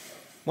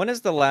 When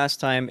is the last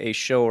time a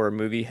show or a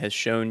movie has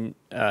shown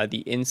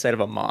the inside of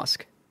a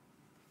mosque?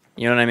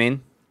 You know what I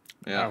mean?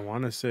 Yeah. I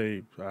want to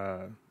say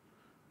the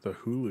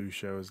Hulu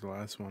show is the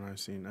last one I've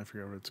seen. I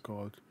forget what it's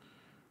called.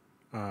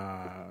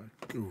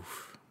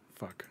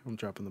 Fuck. I'm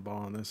dropping the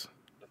ball on this.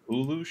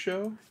 Hulu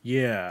show?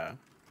 Yeah.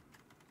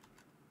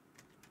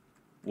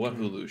 What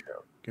Hulu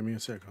show? Give me a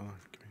sec. Hold on.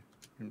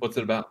 What's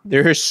it about?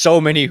 There are so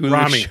many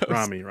Hulu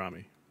shows.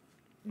 Rami.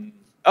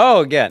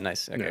 Oh, yeah,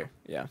 nice. Okay,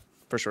 yeah,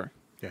 for sure.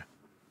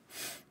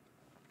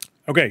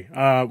 Okay,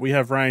 we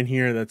have Ryan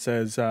here that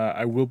says,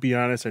 I will be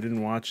honest, I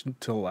didn't watch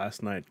until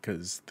last night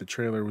because the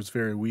trailer was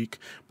very weak,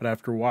 but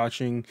after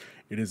watching,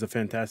 it is a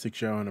fantastic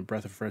show and a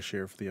breath of fresh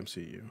air for the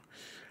MCU.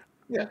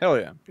 Yeah. Hell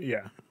yeah.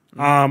 Yeah.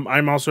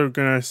 I'm also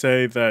going to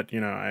say that,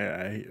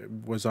 I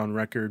was on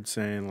record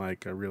saying,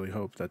 like, I really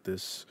hope that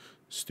this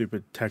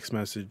stupid text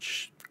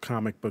message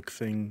comic book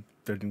thing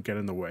didn't get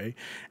in the way.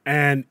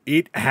 And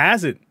it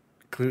hasn't.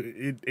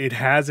 It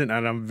hasn't,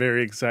 and I'm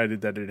very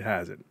excited that it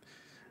hasn't.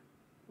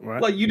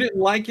 What? Like, you didn't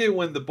like it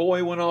when the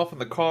boy went off in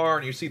the car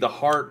and you see the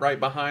heart right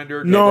behind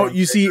her? No,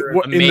 you see,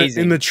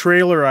 in the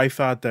trailer, I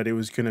thought that it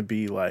was going to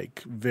be,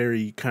 like,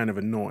 very kind of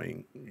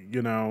annoying.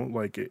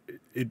 Like,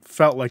 it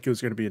felt like it was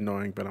going to be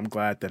annoying, but I'm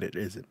glad that it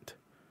isn't.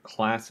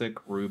 Classic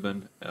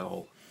Ruben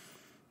L.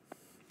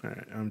 All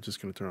right, I'm just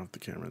going to turn off the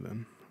camera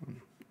then.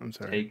 I'm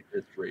sorry. Take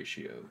this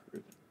ratio,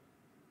 Ruben.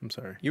 I'm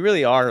sorry. You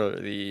really are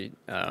the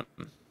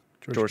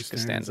George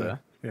Costanza.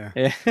 Yeah.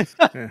 Yeah.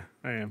 Yeah,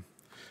 I am.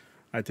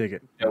 I take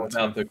it. Yeah,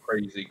 without the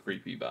crazy,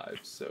 creepy vibes,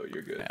 so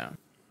you're good. Yeah.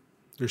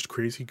 There's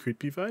crazy,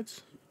 creepy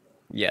vibes?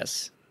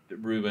 Yes.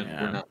 Ruben,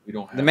 Yeah. we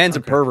don't have The man's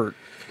a pervert.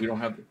 We don't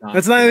have the time.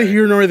 That's neither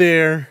here nor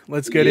there.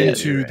 Let's get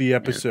into right. the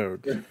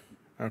episode.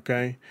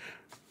 Okay.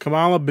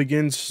 Kamala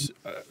begins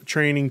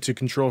training to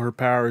control her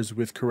powers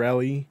with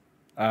Corelli,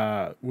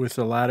 with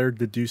the latter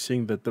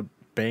deducing that the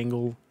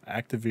bangle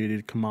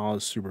activated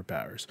Kamala's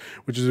superpowers,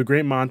 which is a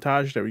great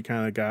montage that we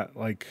kind of got.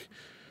 Like,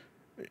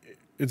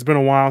 it's been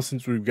a while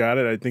since we've got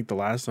it. I think the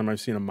last time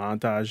I've seen a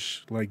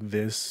montage like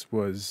this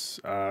was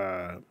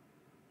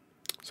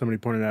somebody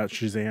pointed out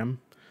Shazam,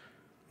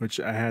 which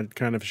I had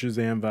kind of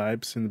Shazam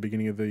vibes in the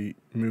beginning of the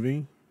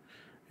movie.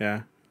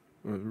 Yeah,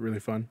 really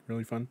fun.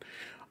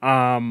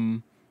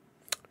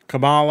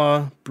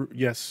 Kamala,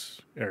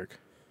 yes, Eric.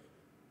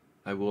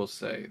 I will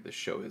say the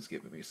show has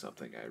given me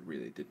something I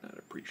really did not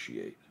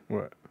appreciate.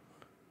 What?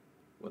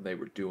 When they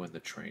were doing the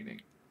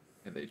training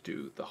and they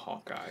do the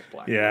Hawkeye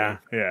Black Yeah,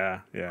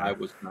 Widow. yeah. I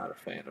was not a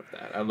fan of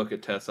that. I look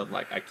at Tess, I'm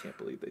like, I can't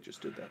believe they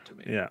just did that to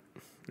me. Yeah.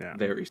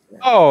 Very sad.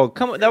 Oh,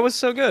 come on. That was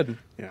so good.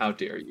 Yeah. How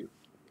dare you?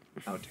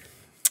 How dare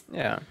you?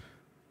 Yeah.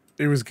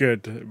 It was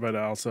good, but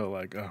also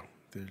like, oh.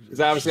 Because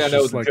obviously I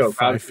know it's like a joke.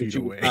 5 Obviously, feet she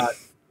was away. not-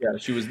 yeah,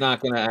 she was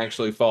not going to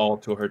actually fall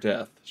to her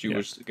death. She Yeah.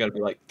 was going to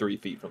be like 3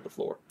 feet from the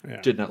floor.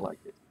 Yeah. Did not like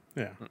it.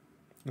 Yeah.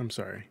 I'm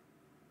sorry.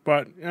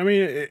 But, I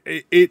mean,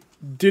 it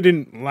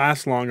didn't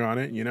last long on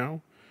it, Yeah.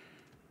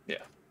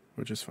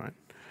 which is fine.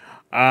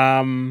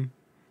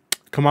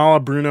 Kamala,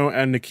 Bruno,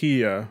 and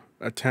Nakia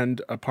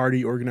attend a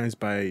party organized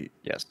by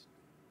Yes.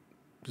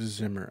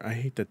 Zimmer. I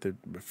hate that the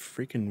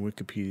freaking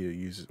Wikipedia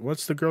uses...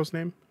 What's the girl's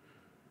name?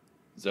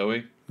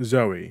 Zoe.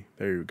 Zoe.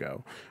 There you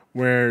go.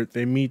 Where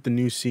they meet the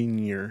new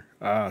senior,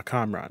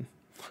 Kamran.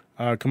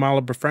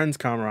 Kamala befriends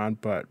Kamran,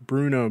 but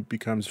Bruno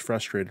becomes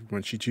frustrated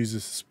when she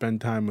chooses to spend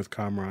time with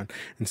Kamran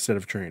instead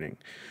of training.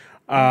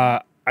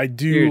 I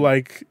do Dude.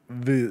 like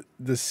the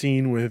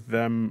scene with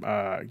them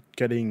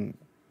getting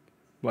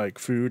like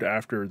food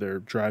after their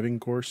driving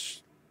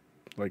course,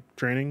 like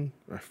training.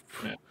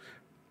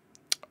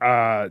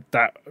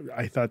 That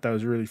I thought that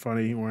was really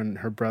funny when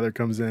her brother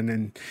comes in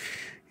and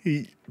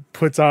he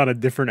puts on a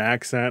different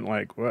accent.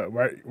 Like,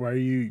 why are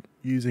you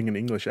using an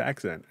English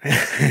accent?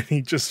 And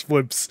he just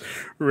flips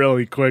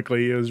really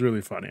quickly. It was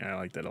really funny. I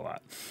liked it a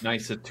lot.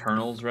 Nice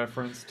Eternals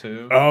reference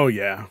too. Oh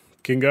yeah,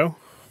 Kingo.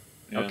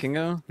 Yeah. Oh,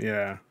 Kingo?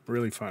 Yeah,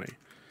 really funny.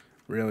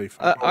 Really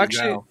funny.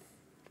 Actually,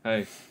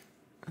 Hey.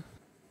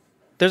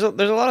 there's a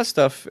lot of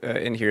stuff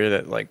in here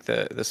that like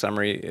the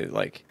summary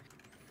like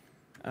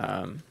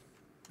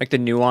the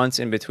nuance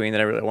in between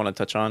that I really want to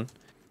touch on.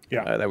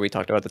 Yeah. That we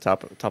talked about at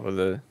the top of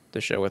the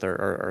show with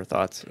our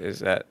thoughts is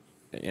that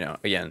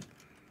again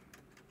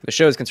the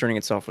show is concerning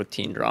itself with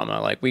teen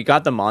drama. Like we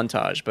got the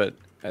montage, but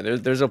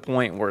there's a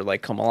point where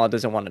like Kamala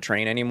doesn't want to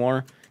train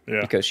anymore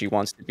because she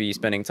wants to be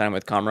spending time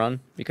with Kamran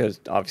because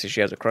obviously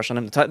she has a crush on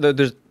him.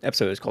 The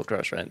episode is called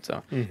Crush, right?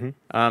 So,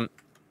 but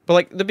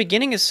like the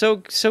beginning is so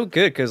good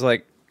because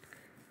like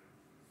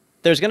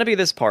there's gonna be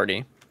this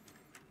party.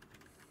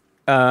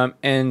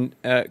 And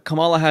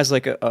Kamala has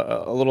like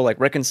a little like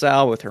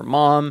reconcile with her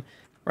mom,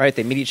 right?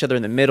 They meet each other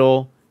in the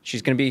middle.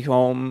 She's gonna be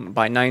home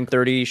by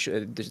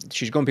 9:30.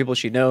 She's going with people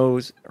she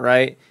knows,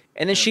 right?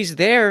 And then she's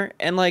there,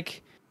 and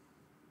like,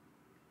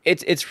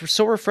 it's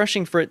so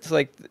refreshing for it to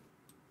like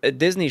a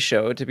Disney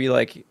show to be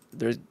like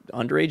there's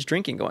underage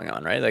drinking going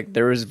on, right? Like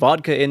there was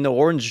vodka in the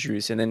orange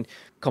juice, and then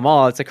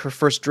Kamala, it's like her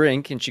first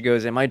drink, and she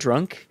goes, "Am I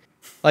drunk?"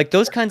 Like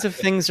those kinds of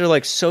things are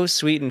like so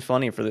sweet and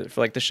funny for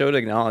like the show to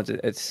acknowledge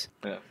it.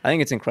 I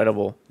think it's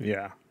incredible.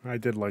 Yeah, I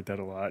did like that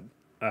a lot.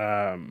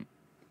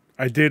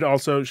 I did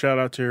also shout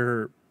out to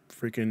her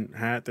freaking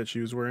hat that she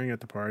was wearing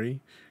at the party.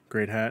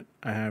 Great hat.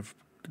 I have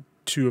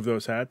 2 of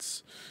those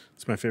hats.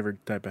 It's my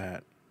favorite type of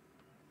hat.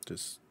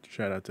 Just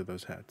shout out to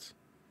those hats.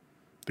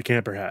 The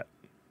camper hat.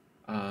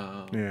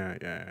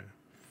 Yeah.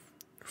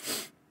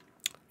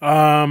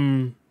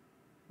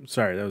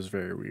 Sorry, that was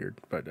very weird,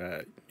 but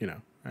I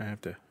have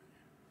to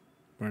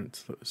run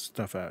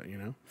stuff out,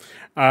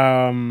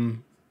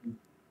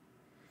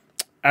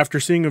 After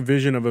seeing a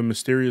vision of a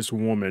mysterious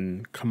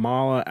woman,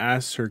 Kamala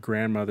asks her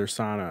grandmother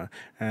Sana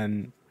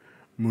and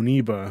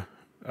Muniba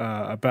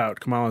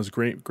about Kamala's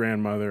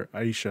great-grandmother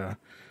Aisha,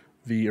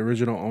 the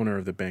original owner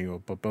of the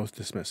bangle, but both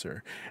dismiss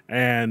her.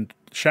 And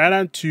shout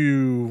out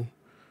to,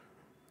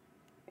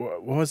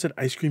 what was it,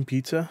 Ice Cream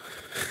Pizza?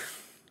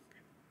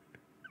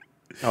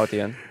 Oh, at the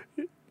end?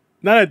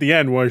 Not at the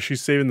end, where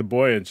she's saving the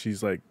boy and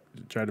she's like,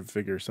 try to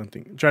think of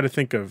something like to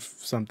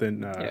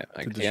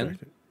the distract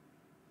end? it.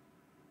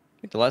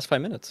 Like the last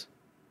 5 minutes.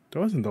 That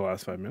wasn't the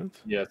last 5 minutes.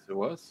 Yes, it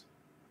was.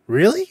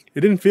 Really?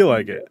 It didn't feel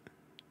like it.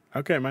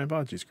 Okay, my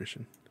apologies,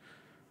 Christian.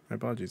 My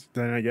apologies.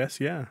 Then I guess,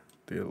 yeah,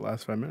 the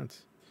last 5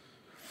 minutes.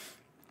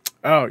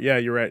 Oh, yeah,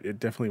 you're right. It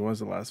definitely was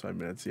the last 5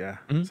 minutes. Yeah,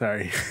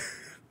 Sorry.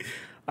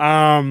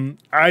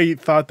 I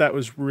thought that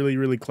was really,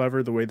 really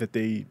clever, the way that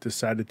they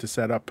decided to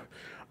set up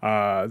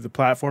the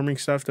platforming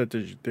stuff that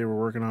they were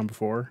working on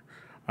before.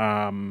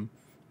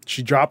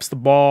 She drops the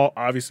ball,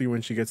 obviously,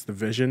 when she gets the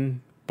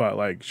vision, but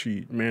like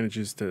she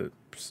manages to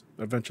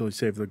eventually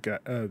save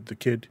the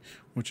kid,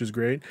 which is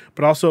great.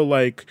 But also,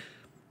 like,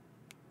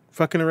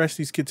 fucking arrest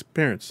these kids'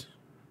 parents.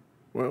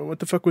 What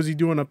the fuck was he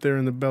doing up there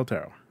in the bell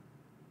tower?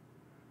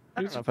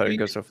 I don't know if I would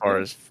go so far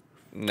as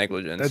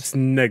negligence. That's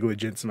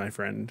negligence, my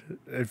friend,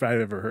 if I've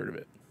ever heard of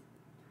it.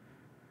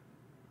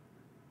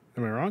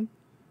 Am I wrong?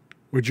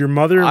 Would your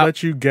mother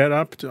let you get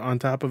up on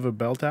top of a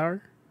bell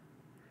tower?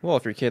 Well,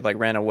 if your kid like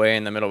ran away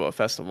in the middle of a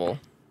festival,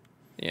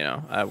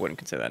 I wouldn't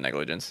consider that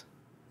negligence.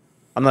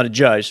 I'm not a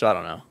judge, so I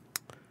don't know.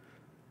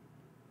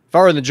 If I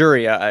were in the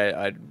jury,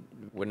 I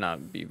would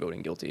not be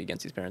voting guilty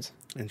against these parents.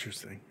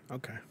 Interesting.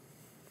 Okay.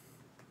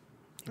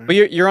 But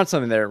you're on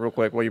something there, real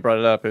quick. What you brought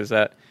it up is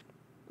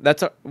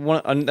that's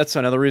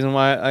another reason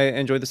why I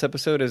enjoyed this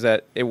episode is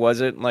that it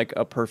wasn't like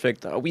a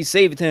perfect we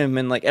saved him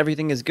and like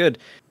everything is good.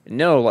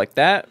 No, like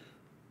that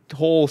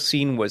whole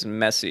scene was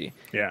messy.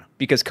 Yeah.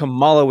 Because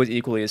Kamala was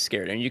equally as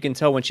scared, and you can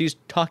tell when she's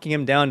talking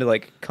him down to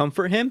like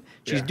comfort him,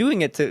 she's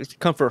doing it to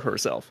comfort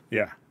herself.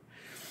 Yeah.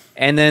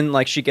 And then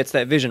like she gets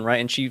that vision,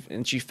 right? And she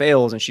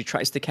fails, and she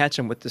tries to catch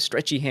him with the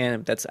stretchy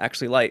hand that's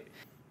actually light.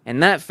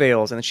 And that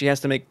fails, and then she has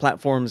to make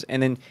platforms,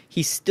 and then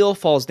he still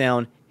falls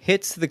down,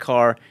 hits the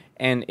car,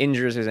 and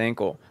injures his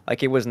ankle.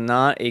 Like, it was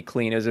not a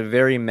clean, it was a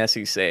very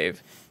messy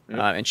save.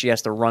 And she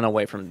has to run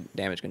away from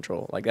damage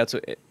control. Like, it's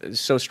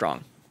so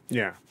strong.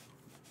 Yeah.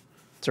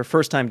 It's her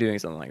first time doing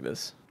something like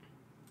this.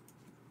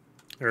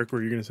 Eric,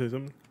 were you going to say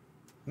something?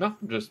 No,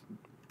 I'm just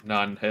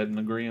nodding head and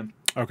agreeing.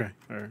 Okay.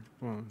 All right.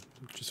 Well,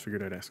 just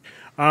figured I'd ask.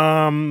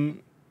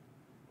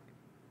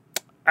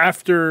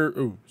 After,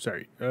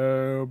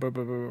 where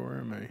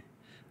am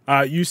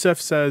I?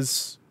 Yusef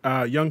says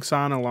young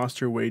Sana lost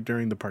her way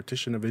during the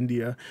partition of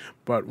India,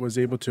 but was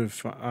able to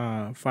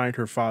find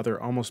her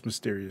father almost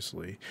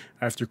mysteriously.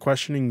 After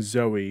questioning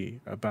Zoe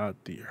about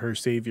her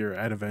savior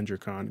at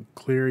AvengerCon,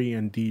 Cleary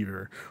and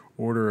Deaver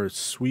order a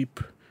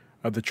sweep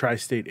of the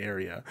tri-state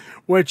area,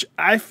 which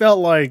I felt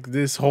like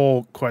this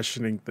whole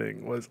questioning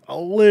thing was a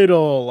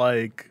little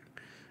like,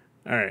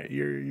 all right,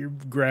 you're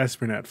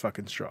grasping at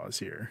fucking straws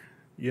here.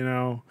 You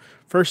know,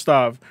 first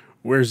off,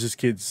 where's this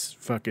kid's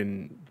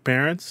fucking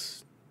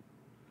parents?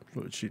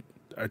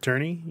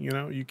 Attorney? You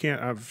know, you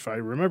can't, if I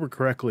remember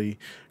correctly,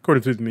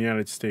 according to the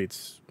United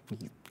States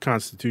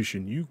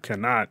Constitution, you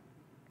cannot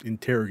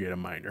interrogate a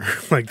minor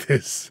like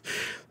this.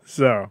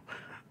 So,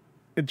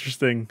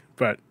 interesting,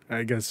 but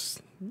I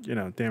guess, you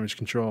know, damage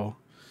control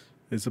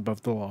is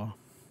above the law,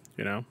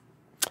 you know.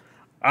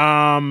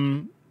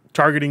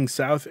 Targeting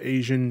South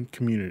Asian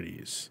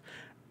communities.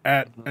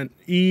 At an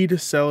Eid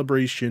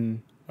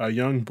celebration, a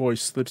young boy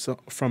slips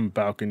from a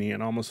balcony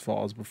and almost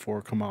falls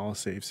before Kamala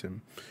saves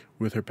him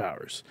with her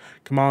powers.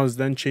 Kamala is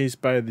then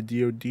chased by the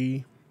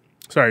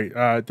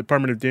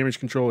Department of Damage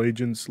Control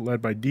agents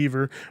led by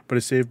Deaver, but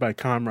is saved by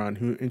Kamran,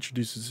 who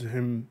introduces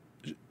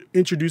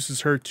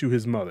her to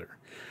his mother,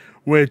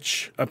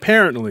 which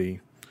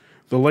apparently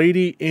the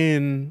lady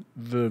in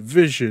the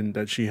vision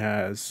that she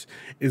has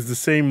is the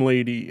same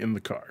lady in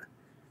the car.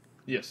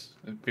 Yes,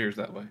 it appears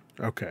that way.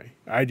 Okay.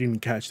 I didn't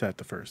catch that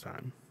the first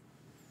time,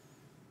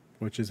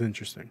 which is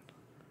interesting.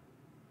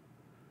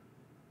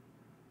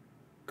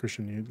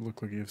 Christian, you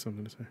look like you have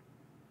something to say.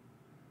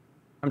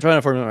 I'm trying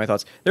to formulate my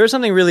thoughts. There is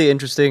something really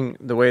interesting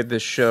the way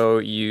this show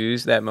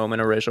used that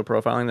moment of racial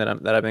profiling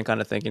that I've been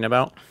kind of thinking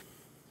about,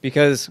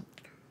 because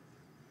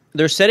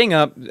they're setting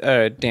up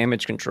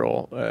damage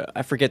control.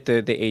 I forget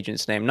the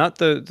agent's name, not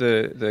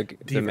the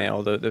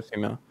male, the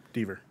female.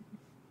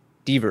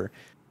 Deaver.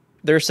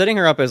 They're setting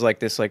her up as like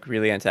this like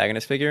really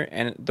antagonist figure,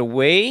 and the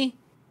way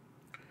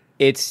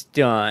it's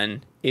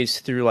done is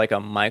through like a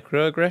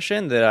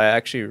microaggression that I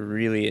actually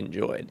really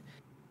enjoyed.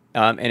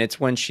 And it's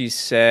when she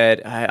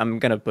said, I'm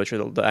gonna butcher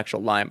the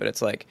actual line, but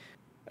it's like,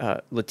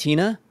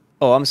 Latina?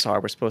 Oh, I'm sorry,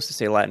 we're supposed to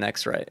say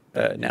Latinx right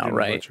now,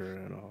 right? Butcher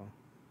it at all.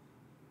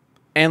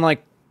 And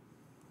like,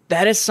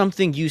 that is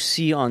something you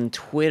see on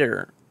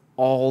Twitter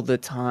all the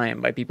time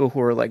by people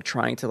who are like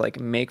trying to like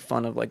make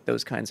fun of like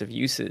those kinds of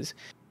uses.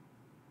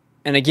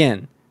 And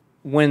again,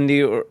 when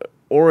the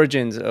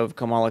origins of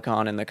Kamala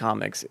Khan in the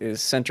comics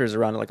centers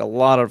around like a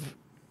lot of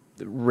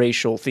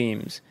racial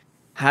themes,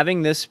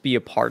 having this be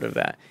a part of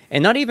that,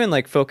 and not even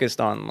like focused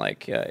on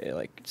like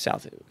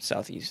South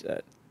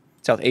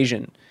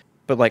Asian,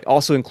 but like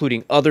also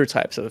including other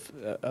types of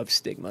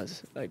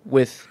stigmas like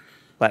with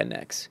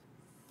Latinx.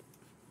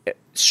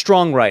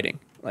 Strong writing,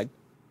 like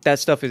that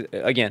stuff is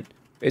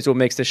what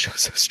makes this show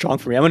so strong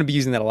for me. I'm going to be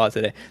using that a lot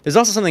today. There's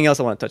also something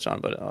else I want to touch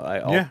on, but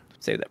I'll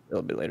save that a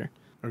little bit later.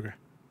 Okay.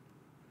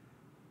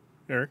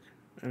 Eric,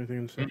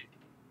 anything to say?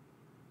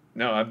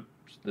 No, I'm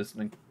just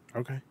listening.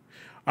 Okay.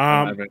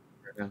 Yeah.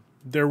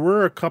 There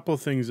were a couple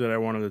things that I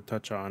wanted to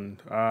touch on.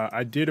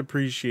 I did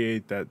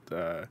appreciate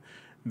that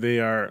they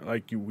are,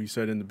 like we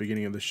said in the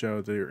beginning of the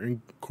show, they're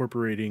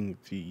incorporating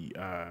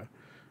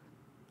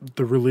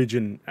the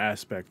religion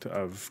aspect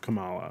of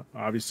Kamala.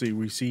 Obviously,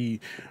 we see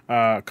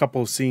a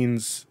couple of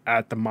scenes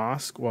at the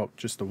mosque. Well,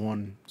 just the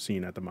one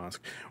scene at the mosque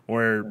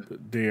where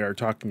they are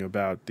talking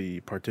about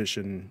the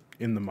partition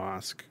in the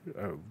mosque,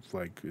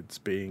 like it's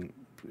being,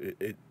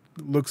 it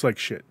looks like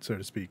shit, so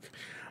to speak.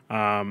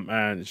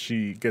 And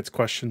she gets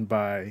questioned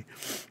by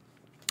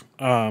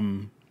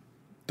the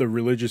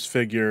religious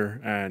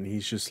figure, and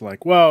he's just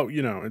like, well,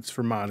 you know, it's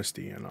for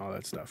modesty and all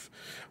that stuff.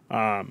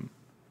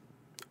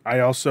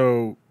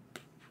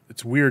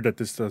 It's weird that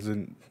this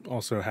doesn't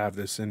also have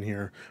this in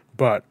here,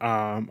 but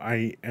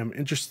I am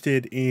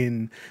interested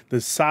in the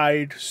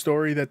side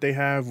story that they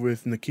have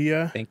with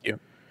Nakia.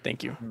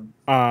 Thank you.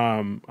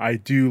 I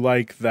do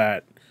like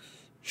that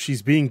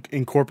she's being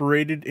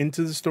incorporated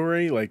into the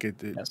story. Like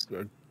Yes.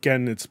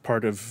 Again, it's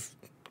part of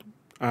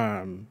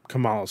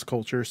Kamala's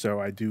culture, so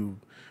I do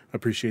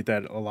appreciate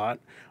that a lot.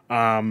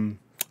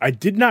 I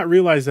did not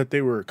realize that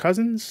they were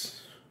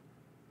cousins,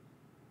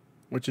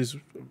 which is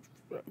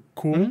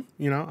cool. Mm-hmm.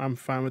 You know, I'm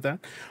fine with that.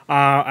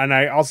 And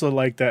I also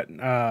like that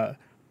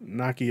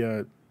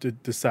Nakia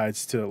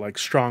decides to like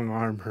strong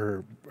arm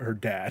her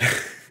dad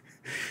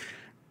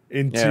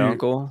into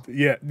uncle.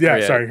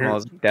 Sorry,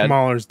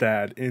 Kamala's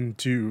dad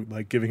into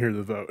like giving her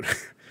the vote,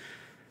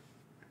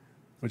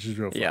 which is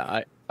real fun.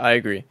 Yeah, I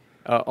agree.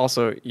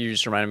 Also, you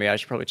just reminded me. I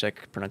should probably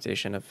check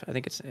pronunciation of. I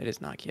think it is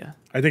Nakia.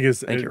 I think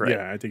it's Thank you, right?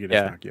 yeah. I think it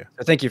is Nokia.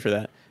 So thank you for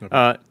that, No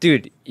problem.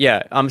 dude.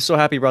 Yeah, I'm so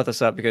happy you brought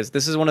this up because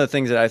this is one of the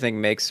things that I think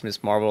makes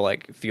Miss Marvel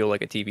like feel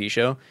like a TV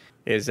show.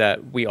 Is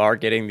that we are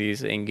getting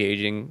these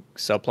engaging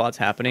subplots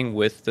happening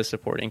with the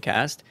supporting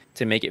cast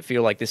to make it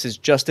feel like this is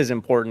just as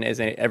important as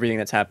everything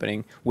that's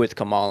happening with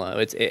Kamala.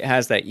 It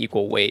has that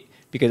equal weight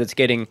because it's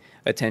getting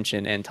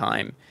attention and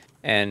time,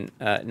 and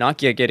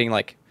Nakia getting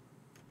like.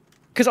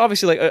 Because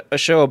obviously, like a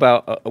show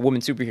about a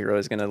woman superhero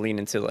is going to lean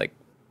into like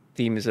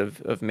themes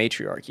of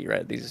matriarchy,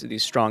 right?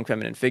 These strong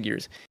feminine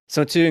figures.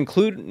 So to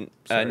include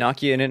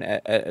Nakia in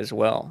it as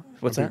well.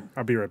 What's that?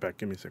 I'll be right back.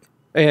 Give me a second.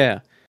 Yeah.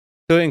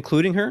 So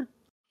including her,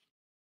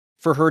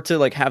 for her to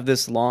like have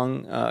this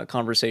long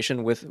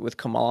conversation with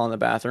Kamala in the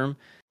bathroom,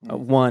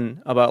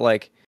 one about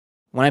like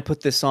when I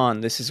put this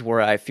on, this is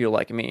where I feel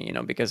like me,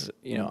 because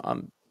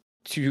I'm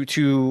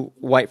too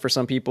white for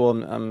some people.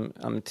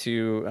 I'm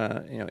too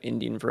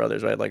Indian for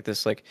others, right? Like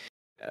this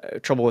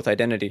trouble with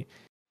identity.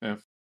 Yeah.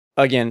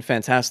 Again,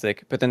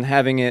 fantastic. But then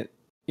having it,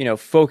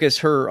 focus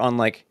her on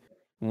like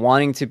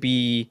wanting to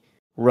be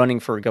running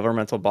for a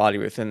governmental body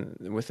within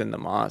the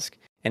mosque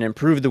and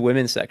improve the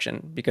women's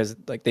section because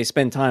like they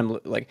spend time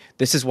like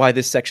this is why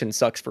this section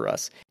sucks for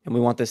us and we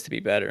want this to be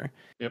better.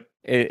 Yep.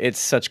 It's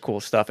such cool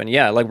stuff. And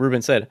yeah, like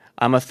Ruben said,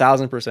 I'm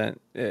 1,000%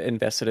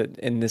 invested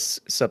in this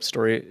sub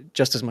story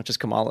just as much as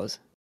Kamala's.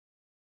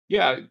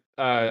 Yeah,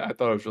 I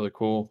thought it was really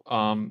cool.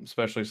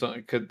 Especially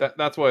something because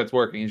that's why it's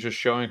working. He's just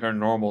showing her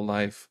normal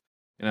life,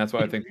 and that's why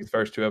I think these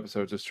first 2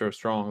 episodes are so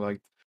strong. Like,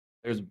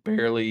 there's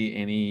barely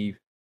any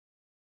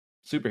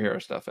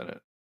superhero stuff in it,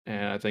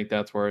 and I think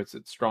that's where it's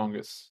its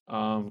strongest.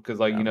 Because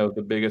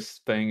the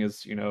biggest thing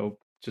is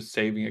just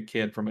saving a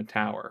kid from a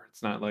tower.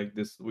 It's not like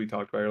this we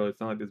talked about earlier. It's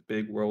not like this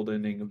big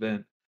world-ending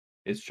event.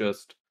 It's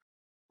just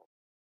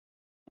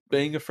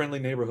being a friendly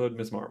neighborhood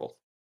Miss Marvel.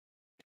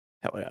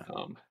 Hell yeah.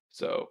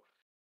 So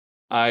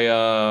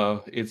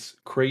it's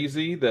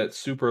crazy that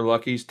Super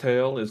Lucky's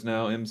Tale is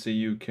now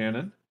MCU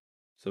canon.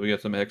 So we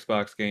got some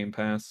Xbox Game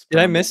Pass. Did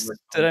I miss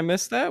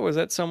that? Was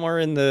that somewhere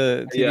in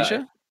the TV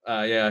show?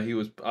 Yeah, he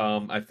was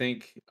I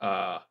think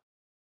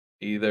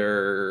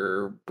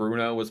either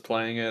Bruno was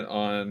playing it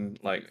on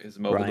like his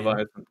mobile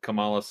device and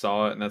Kamala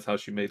saw it and that's how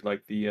she made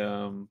like the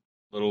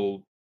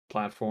little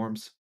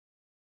platforms.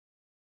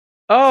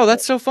 Oh,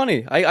 that's so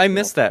funny. I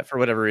missed that for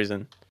whatever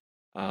reason.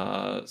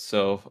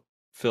 So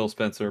Phil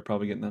Spencer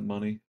probably getting that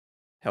money.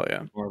 Hell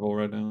yeah. Marvel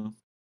right now.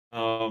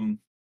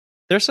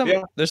 There's some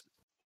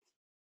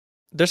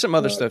there's some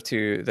other stuff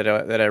too that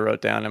I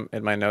wrote down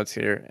in my notes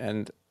here,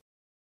 and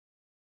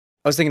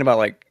I was thinking about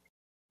like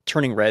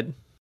Turning Red.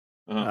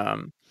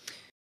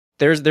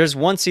 There's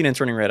one scene in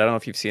Turning Red. I don't know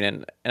if you've seen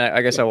it, and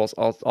I guess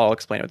I'll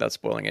explain it without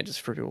spoiling it,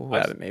 just for people who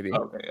haven't maybe.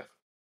 Okay.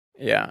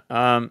 Yeah.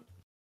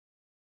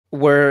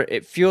 Where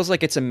it feels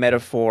like it's a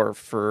metaphor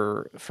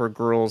for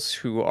girls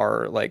who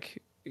are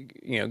like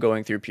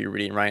going through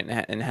puberty, right,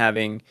 and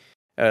having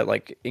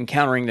like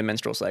encountering the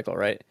menstrual cycle,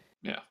 right?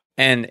 Yeah.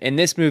 And in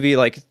this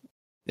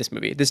this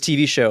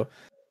TV show,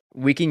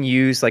 we can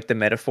use like the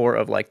metaphor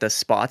of like the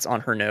spots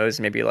on her nose,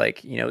 maybe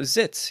like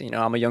zits.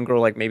 I'm a young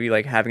girl, like maybe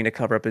like having to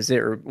cover up a zit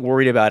or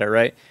worried about it,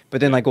 right? But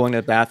then like going to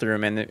the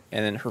bathroom and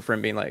then her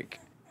friend being like,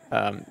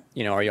 are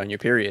you on your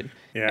period?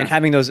 Yeah. And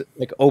having those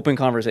like open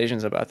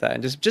conversations about that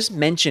and just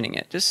mentioning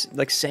it, just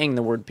like saying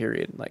the word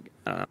period, like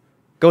I don't know,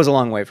 goes a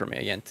long way for me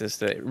again, just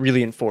to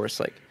really enforce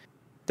like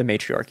the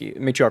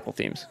matriarchal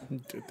themes.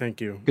 Thank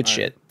you. Good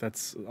shit.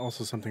 That's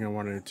also something I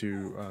wanted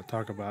to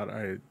talk about.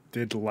 I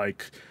did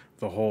like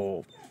the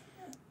whole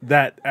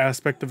that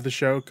aspect of the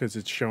show because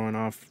it's showing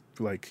off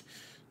like,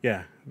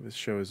 yeah, this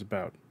show is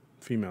about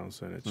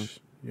females and it's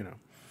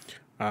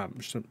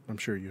I'm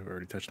sure you've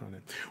already touched on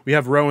it. We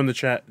have Ro in the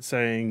chat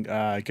saying,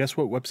 guess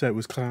what website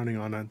was clowning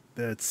on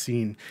that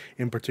scene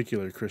in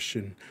particular,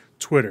 Christian?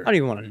 Twitter. I don't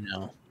even want to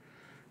know.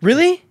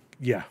 Really?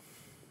 Yeah.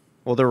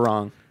 Well, they're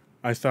wrong.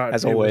 I thought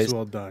as it always was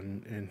well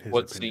done in his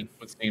What opinion.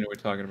 scene are we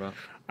talking about?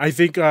 I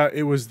think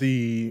it was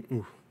the...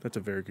 Ooh, that's a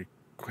very good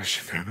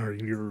question. I don't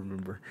even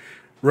remember.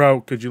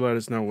 Ro, could you let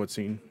us know what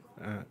scene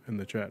in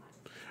the chat?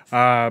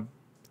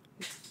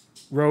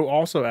 Ro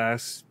also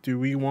asks, do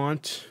we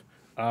want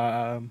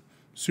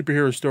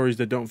superhero stories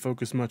that don't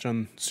focus much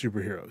on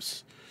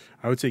superheroes?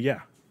 I would say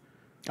yeah.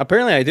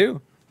 Apparently I do.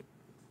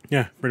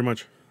 Yeah, pretty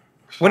much.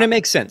 When it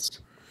makes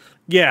sense.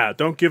 Yeah,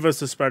 don't give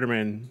us a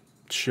Spider-Man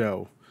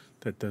show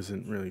that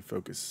doesn't really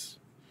focus,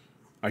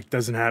 like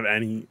doesn't have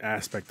any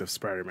aspect of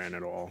Spider-Man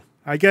at all.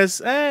 I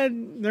guess,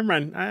 never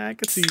mind. I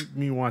could see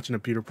me watching a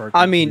Peter Parker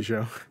TV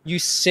show. You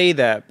say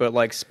that, but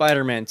like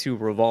Spider-Man 2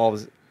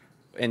 revolves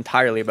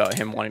entirely about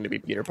him wanting to be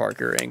Peter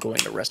Parker and going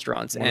to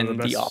restaurants and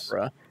the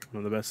opera.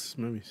 One of the best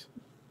movies.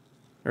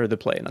 Or the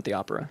play, not the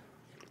opera.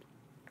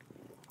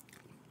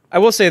 I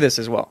will say this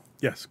as well.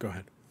 Yes, go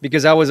ahead.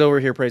 Because I was over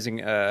here praising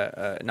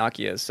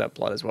Nakia's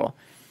subplot as well.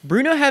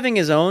 Bruno having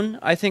his own,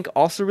 I think,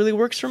 also really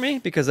works for me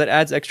because that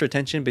adds extra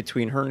tension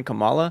between her and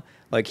Kamala.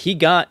 Like, he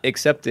got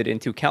accepted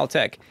into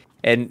Caltech,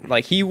 and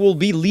like he will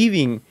be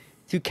leaving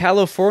to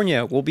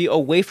California. We'll be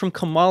away from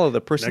Kamala,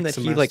 the person Next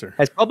that he like semester.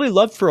 has probably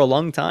loved for a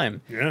long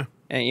time. Yeah.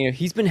 And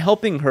he's been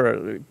helping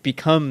her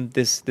become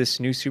this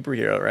new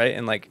superhero, right?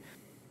 And like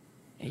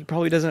he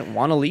probably doesn't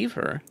want to leave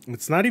her.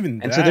 It's not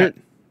even And so that.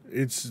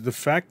 It's the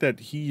fact that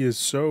he is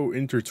so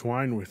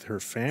intertwined with her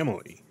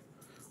family.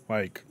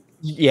 Like,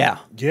 Yeah.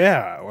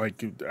 yeah,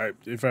 like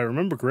if I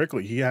remember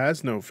correctly, he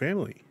has no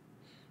family.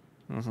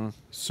 Mm-hmm.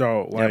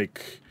 So,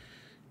 like,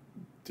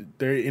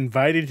 they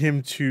invited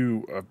him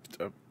to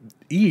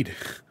eat,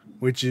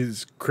 which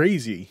is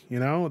crazy. You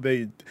know,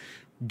 they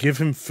give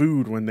him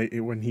food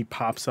when he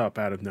pops up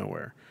out of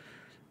nowhere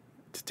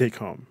to take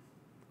home,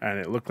 and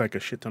it looked like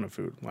a shit ton of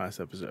food last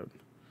episode.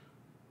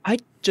 I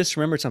just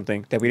remembered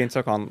something that we didn't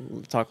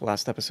talk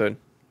last episode.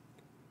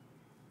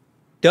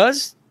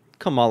 Does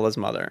Kamala's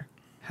mother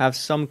have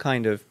some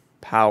kind of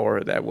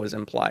power that was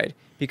implied?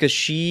 Because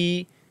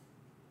she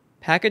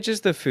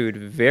packages the food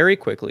very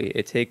quickly.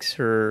 It takes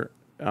her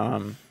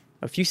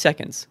a few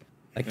seconds,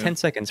 like 10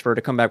 seconds, for her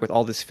to come back with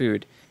all this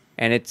food.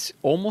 And it's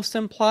almost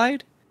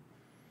implied,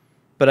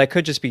 but I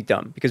could just be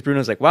dumb because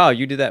Bruno's like, wow,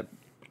 you did that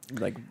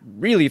like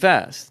really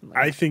fast.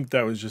 I think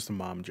that was just a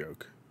mom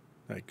joke.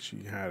 Like,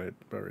 she had it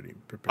already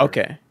prepared.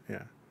 Okay.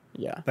 Yeah.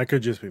 Yeah. That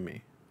could just be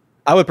me.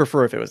 I would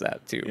prefer if it was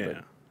that too.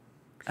 Yeah.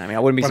 But I mean, I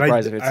wouldn't be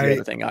surprised if it's the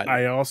other thing.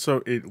 I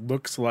also, it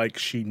looks like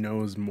she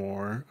knows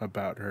more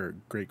about her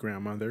great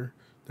grandmother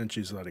than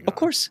she's letting on. Of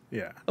course.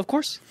 Yeah. Of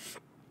course.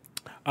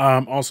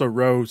 Also,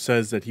 Ro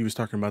says that he was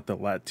talking about the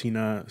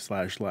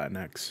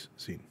Latina/Latinx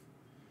scene.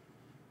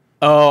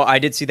 Oh, I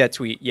did see that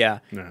tweet. Yeah.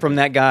 Yeah. From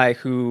that guy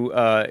who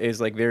is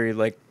like very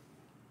like,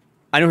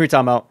 I know who you're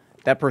talking about.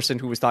 That person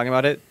who was talking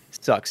about it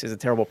sucks. Is a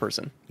terrible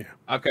person. Yeah.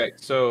 Okay,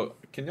 so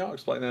can y'all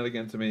explain that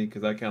again to me?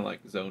 Because I kind of like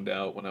zoned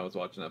out when I was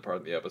watching that part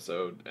of the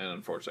episode, and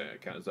unfortunately, I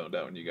kind of zoned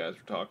out when you guys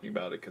were talking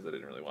about it because I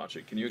didn't really watch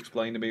it. Can you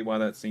explain to me why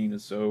that scene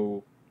is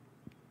so?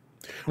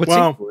 What's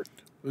Well,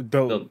 The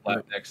the,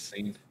 Latinx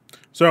scene.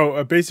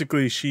 so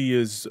basically, she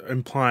is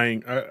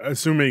implying,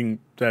 assuming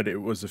that it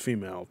was a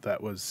female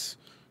that was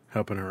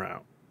helping her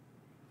out,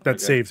 that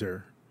Okay. saved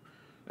her.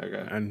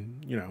 Okay.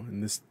 And, you know,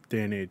 in this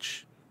day and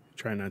age,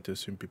 try not to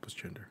assume people's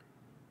gender.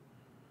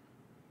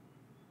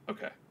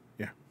 Okay.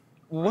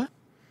 what?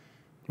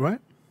 What?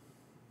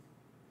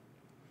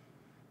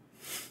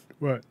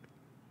 What?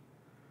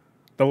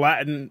 The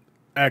Latin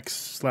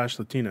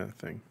X/Latina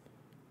thing.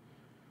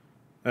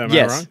 Am I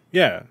Yes. wrong?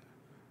 Yeah.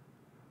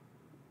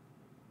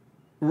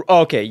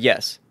 Okay.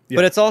 Yes. Yeah.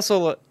 But it's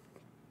also,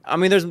 I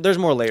mean, there's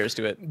more layers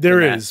to it.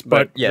 There than that, is,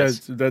 but yes.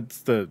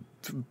 that's the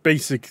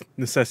basic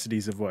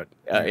necessities of what.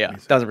 Yeah. Anthony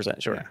said.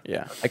 1000%. Sure.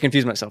 Yeah. I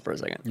confused myself for a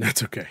second.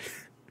 That's okay.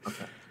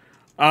 Okay.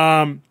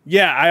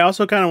 Yeah, I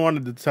also kind of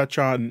wanted to touch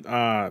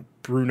on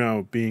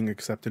Bruno being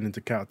accepted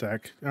into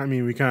Caltech. I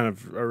mean, we kind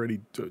of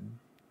already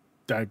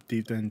dived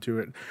deep into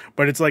it,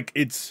 but it's like,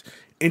 it's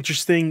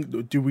interesting.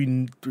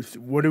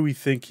 What do we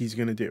think he's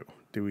gonna do?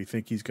 Do we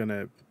think he's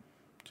gonna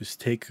just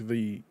take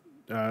the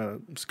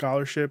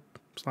scholarship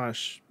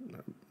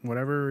 /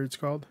 whatever it's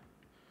called,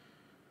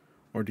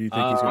 or do you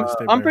think he's gonna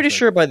stay? I'm by pretty her side?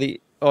 sure by the.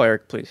 Oh,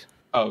 Eric, please.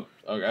 Oh,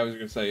 okay. I was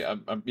gonna say,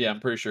 I'm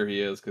pretty sure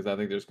he is because I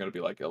think there's gonna be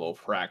like a little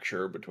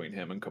fracture between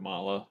him and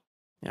Kamala.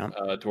 Yeah.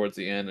 Towards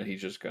the end, and he's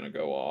just gonna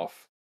go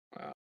off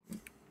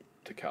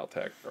to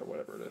Caltech or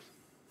whatever it is.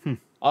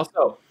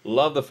 Also,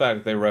 love the fact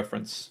that they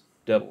reference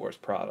Devil Wears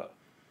Prada.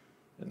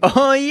 And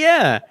Oh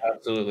yeah.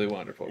 absolutely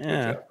wonderful. Good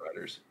Yeah. job,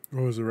 writers.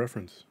 What was the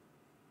reference?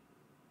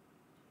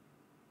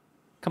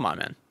 Come on,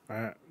 man.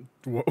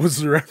 What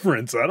was the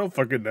reference? I don't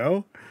fucking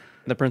know.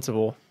 The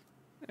principal.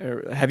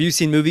 Have you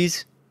seen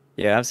movies?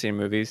 Yeah, I've seen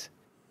movies.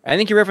 I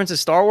think he references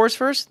Star Wars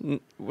first.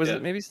 Was Yeah.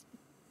 it maybe?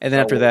 And then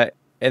Star after Wars. that,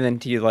 and then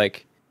he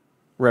like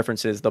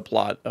references the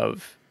plot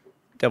of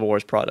Devil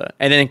Wears Prada,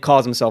 and then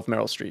calls himself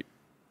Meryl Streep.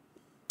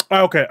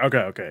 Oh, okay. All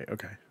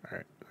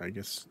right. I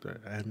guess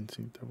I haven't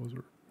seen Devil's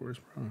Wears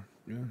Prada.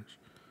 Gosh,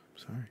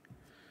 sorry.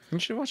 You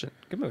should watch it.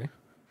 Good movie.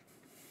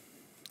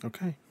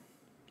 Okay.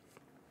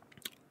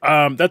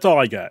 That's all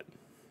I got.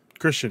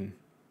 Christian,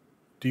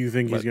 do you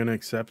think he's What? gonna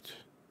accept?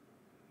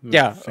 the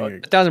Yeah,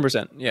 thing?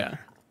 1000%. Yeah,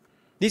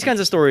 these kinds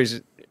of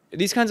stories,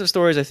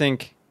 I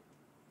think,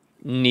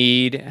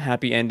 need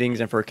happy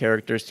endings and for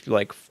characters to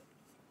like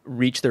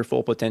reach their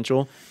full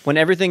potential. When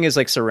everything is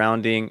like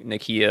surrounding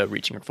Nakia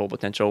reaching her full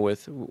potential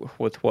with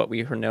what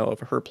we know of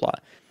her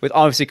plot, with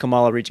obviously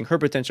Kamala reaching her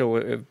potential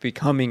of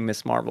becoming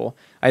Miss Marvel,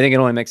 I think it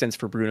only makes sense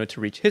for Bruno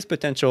to reach his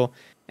potential.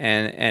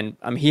 And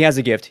he has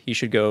a gift. He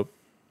should go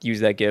use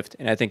that gift.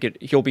 And I think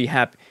he'll be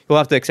happy. He'll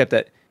have to accept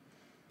that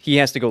he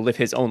has to go live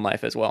his own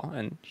life as well,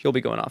 and he'll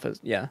be going off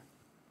as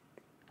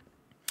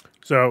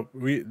So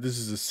this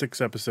is a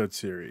 6-episode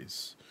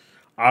series.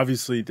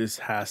 Obviously, this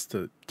has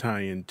to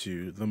tie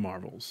into the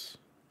Marvels.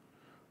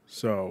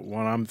 So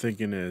what I'm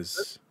thinking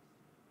is,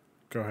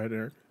 go ahead,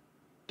 Eric.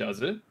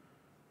 Does it?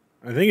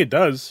 I think it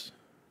does.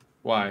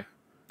 Why?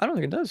 I don't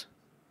think it does.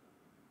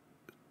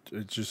 It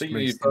I just think,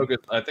 makes.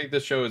 I think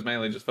this show is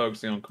mainly just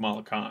focusing on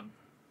Kamala Khan.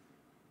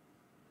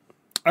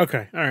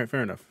 Okay. All right.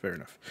 Fair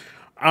enough.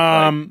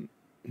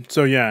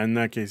 So yeah, in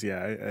that case,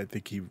 yeah, I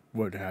think he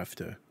would have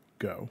to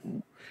go.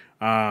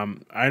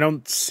 I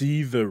don't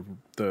see the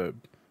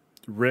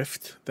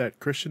rift that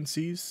Christian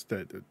sees.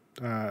 That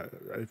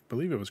I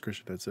believe it was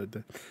Christian that said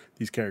that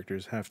these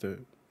characters have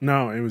to.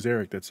 No, it was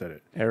Eric that said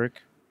it.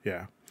 Eric.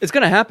 Yeah. It's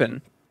gonna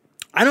happen.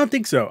 I don't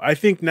think so. I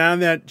think now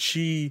that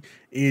she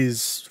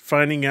is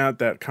finding out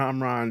that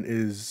Kamran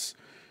is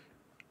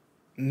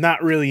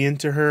not really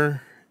into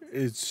her,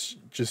 it's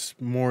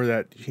just more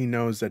that he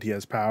knows that he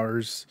has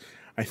powers.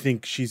 I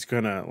think she's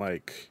gonna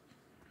like.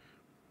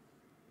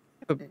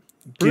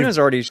 Bruno's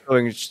already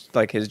showing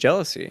like his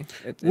jealousy.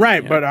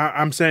 Right, but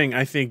I'm saying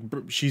I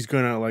think she's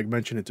gonna like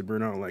mention it to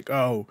Bruno, like,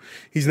 oh,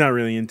 he's not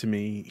really into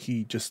me.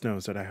 He just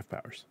knows that I have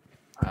powers.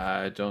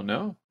 I don't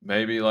know.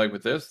 Maybe like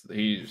with this,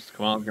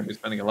 Kamal's going to be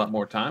spending a lot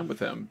more time with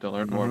him to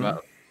learn more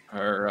about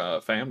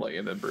her family,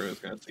 and then Bruno's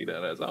going to see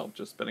that as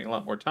just spending a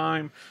lot more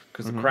time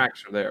because the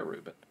cracks are there,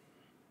 Ruben.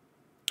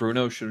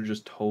 Bruno should have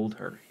just told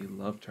her he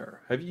loved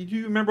her. Do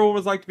you remember what it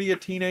was like to be a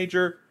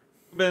teenager,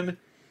 Ruben?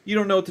 You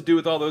don't know what to do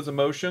with all those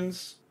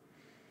emotions.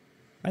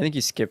 I think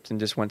he skipped and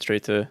just went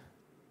straight to.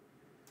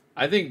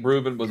 I think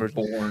Ruben was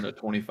born a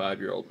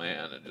 25-year-old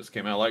man and just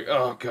came out like,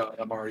 oh, God,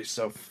 I'm already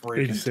so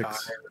freaking tired.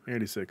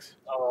 86.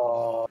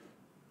 Oh.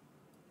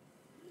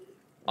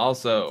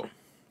 Also,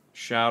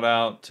 shout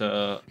out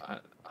to, I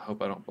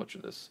hope I don't butcher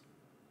this,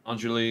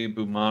 Anjali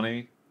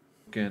Bhumani.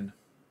 Looking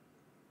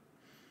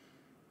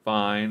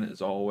fine,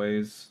 as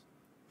always.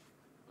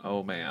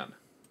 Oh, man.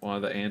 One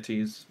of the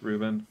aunties,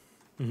 Ruben.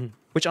 Mm-hmm.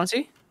 Which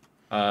auntie?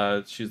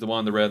 She's the one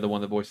in the red, the one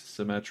that voices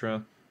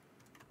Symmetra.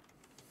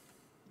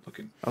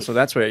 Looking. Also,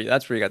 that's where you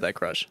got that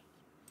crush.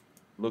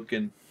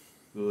 Looking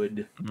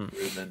good,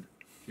 Ruben.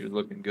 You're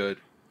looking good.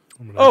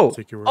 Oh,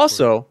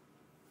 also,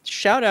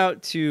 shout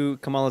out to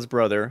Kamala's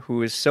brother,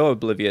 who is so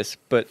oblivious,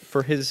 but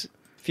for his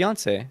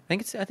fiance,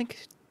 I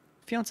think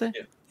fiance,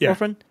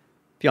 girlfriend,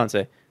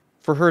 fiance,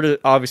 for her to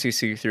obviously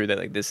see through that,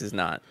 like, this is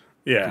not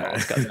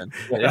Kamala's cousin.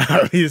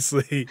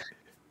 Obviously.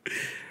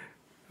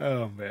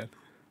 Oh man.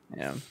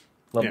 Yeah.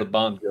 Love the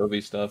Bon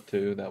Jovi stuff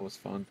too. That was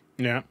fun.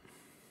 Yeah.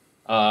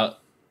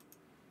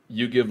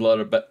 You Give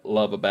Love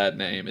a Bad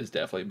Name is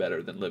definitely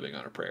better than Living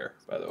on a Prayer,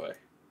 by the way.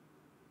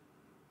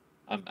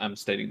 I'm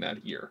stating that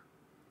here.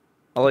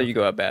 I'll let you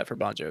go out bad for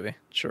Bon Jovi.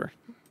 Sure.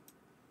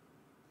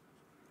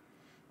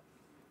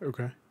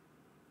 Okay.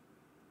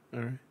 All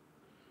right.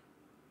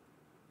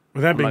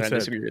 With that being said,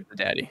 disagree with the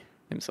daddy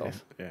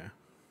himself. Yeah.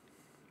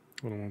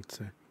 What I want to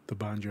say, the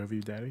Bon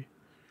Jovi daddy.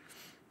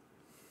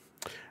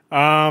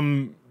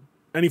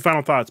 Any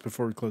final thoughts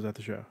before we close out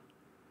the show?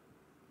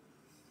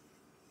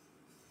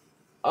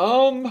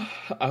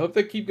 I hope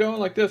they keep going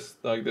like this.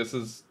 Like, this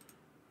is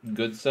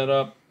good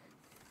setup,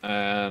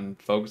 and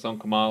focus on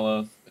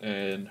Kamala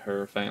and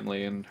her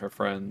family and her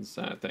friends.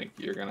 And I think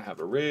you're gonna have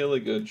a really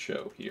good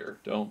show here.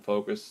 Don't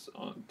focus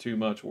on too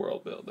much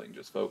world building.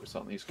 Just focus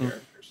on these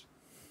characters.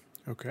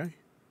 Okay.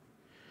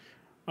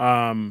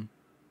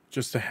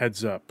 Just a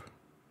heads up.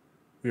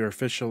 We are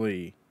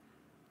officially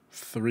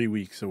 3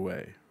 weeks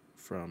away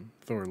from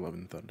Thor: Love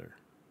and Thunder.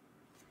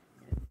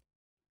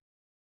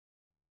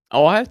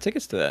 Oh, I have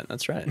tickets to that.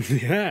 That's right.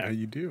 Yeah,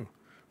 you do.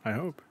 I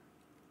hope.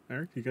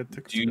 Eric, you got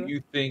tickets? Do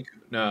you think?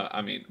 No,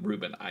 I mean,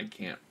 Ruben, I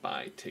can't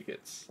buy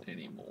tickets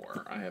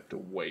anymore. I have to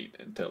wait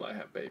until I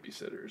have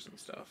babysitters and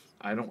stuff.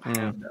 I don't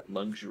have that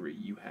luxury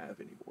you have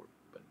anymore.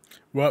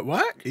 But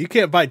What? You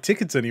can't buy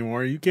tickets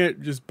anymore. You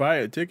can't just buy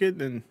a ticket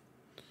and.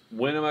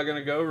 When am I going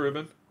to go,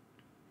 Ruben?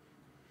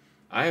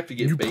 I have to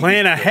get. You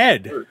plan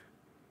ahead. First.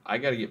 I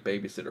got to get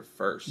babysitter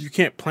first. You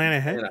can't plan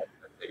ahead. And I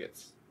have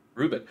tickets.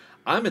 Ruben,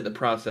 I'm in the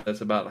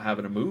process about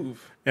having to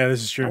move. Yeah,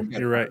 this is true.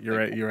 You're right.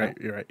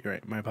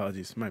 My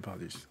apologies.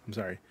 I'm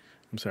sorry.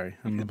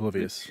 I'm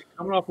oblivious. You're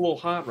coming off a little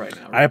hot right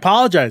now. Right? I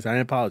apologize.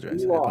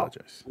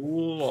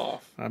 Cool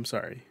off. I'm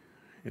sorry.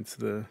 It's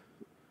the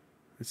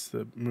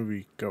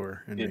movie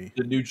goer in me.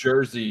 The New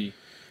Jersey.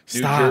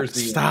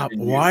 Stop.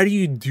 Why do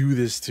you do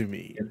this to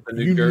me?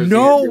 You Jersey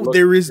know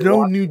there is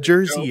no New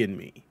Jersey in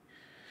me.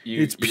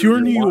 It's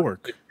pure New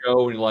York.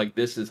 Go and like,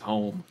 this is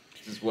home.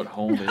 This is what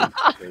home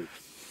is.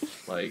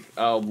 Like,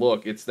 oh,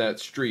 look, it's that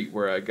street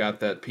where I got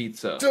that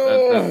pizza.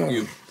 That's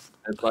you.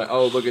 It's like,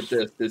 oh, look at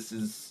this. This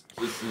is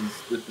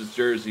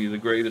Jersey, the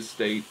greatest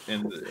state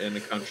in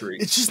the country.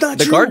 It's just not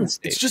true. Garden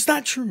State. It's just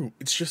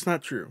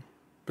not true.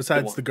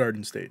 Besides the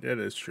Garden State, it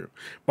is true.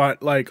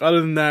 But like,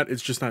 other than that,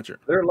 it's just not true.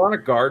 There are a lot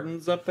of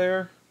gardens up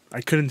there. I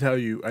couldn't tell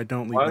you. I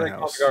don't leave Why the are they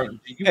house. called gardens?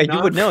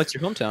 You would know. It's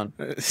your hometown.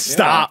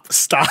 Stop.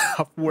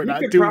 We're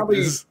not doing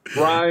this.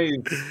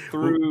 Drive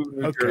through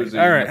New Jersey.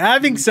 All right.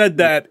 Having said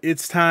that,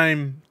 it's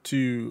time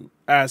to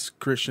ask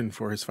Christian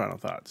for his final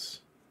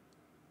thoughts.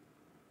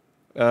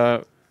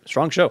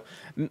 Strong show.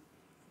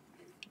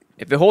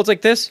 If it holds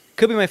like this,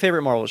 could be my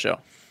favorite Marvel show.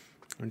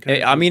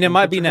 Okay. I mean, it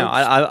might be now.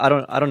 I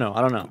don't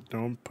know.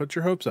 Don't put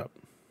your hopes up.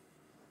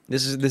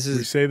 This is.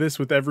 We say this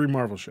with every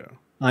Marvel show.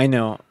 I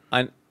know.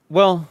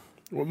 Well,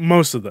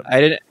 most of them. I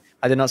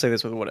did not say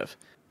this with What If.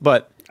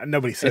 But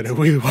Nobody said it.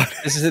 We wanted.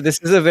 this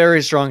is a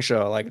very strong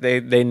show. Like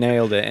they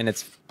nailed it, and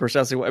it's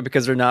precisely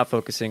because they're not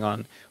focusing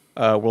on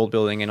world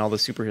building and all the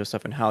superhero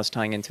stuff and how it's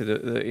tying into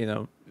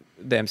the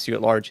MCU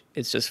at large.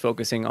 It's just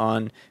focusing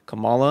on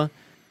Kamala,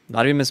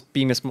 not even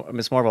being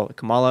Miss Marvel,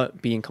 Kamala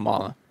being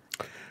Kamala,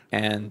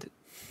 and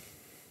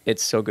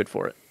it's so good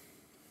for it.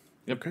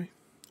 Yep. Okay.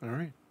 All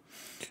right.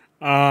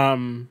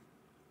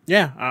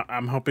 Yeah,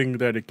 I'm hoping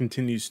that it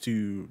continues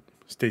to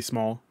stay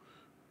small.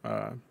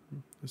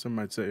 Some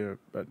might say a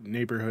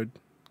neighborhood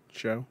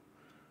show,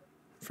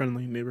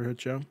 friendly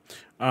neighborhood show.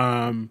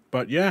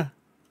 But yeah,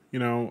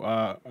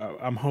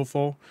 I'm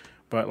hopeful.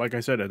 But like I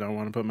said, I don't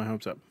want to put my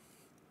hopes up.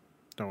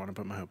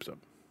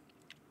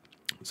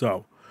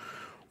 So,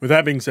 with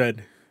that being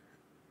said,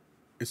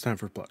 it's time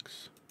for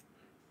plugs.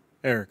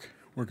 Eric,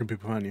 where can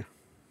people find you?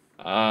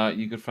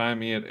 You can find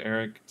me at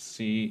Eric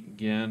C.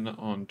 Ginn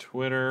on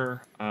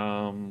Twitter.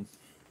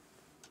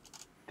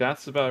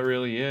 That's about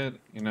really it.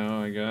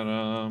 I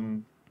got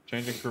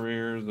changing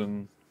careers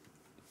and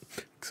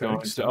Exciting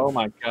going to, stuff. oh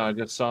my god, I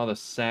just saw the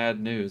sad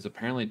news.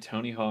 Apparently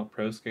Tony Hawk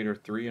Pro Skater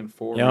 3 and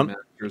 4 Yep.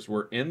 remasters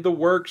were in the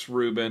works,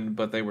 Ruben,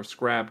 but they were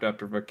scrapped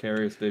after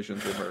Vicarious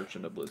Visions were merged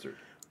into Blizzard.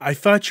 I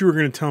thought you were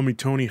going to tell me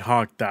Tony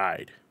Hawk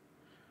died.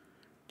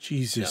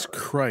 Jesus No.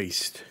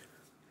 Christ.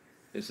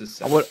 This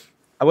is I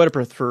would have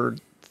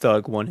preferred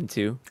Thug 1 and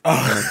 2.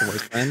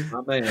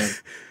 my man.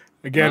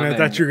 Again, My I thought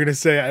man. you were going to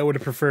say I would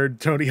have preferred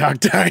Tony Hawk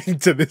dying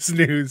to this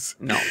news.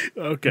 No.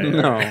 Okay.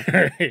 No. All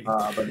right.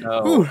 But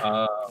no.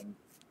 Whew.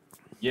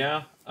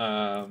 Yeah.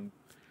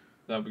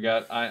 That we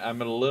got.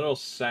 I'm a little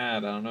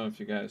sad. I don't know if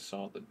you guys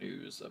saw the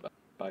news about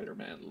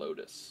Spider-Man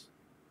Lotus.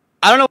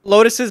 I don't know what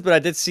Lotus is, but I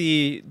did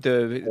see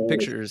the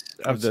pictures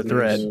of the What's the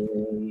thread.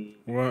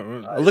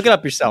 What? Look it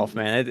up yourself,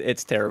 man.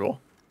 It's terrible.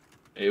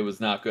 It was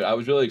not good. I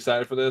was really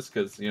excited for this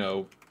because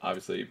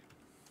obviously,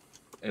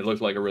 it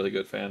looked like a really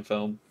good fan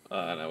film,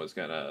 and I was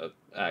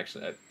I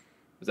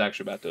was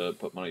actually about to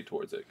put money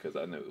towards it because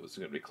I knew it was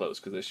going to be close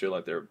because they showed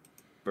like their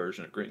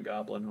version of Green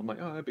Goblin. I'm like,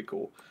 oh, that'd be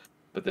cool.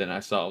 But then I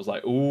was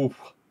like, ooh,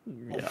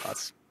 Yeah,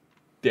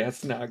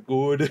 that's not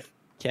good.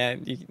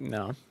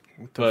 no.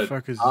 What the But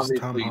fuck is this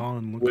Tom obviously,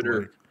 Holland look Twitter-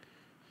 like?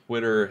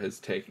 Twitter is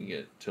taking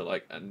it to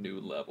like a new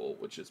level,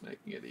 which is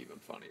making it even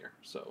funnier.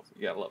 So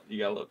you gotta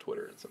love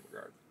Twitter in some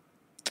regard.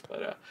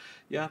 But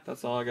yeah,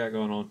 that's all I got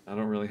going on. I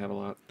don't really have a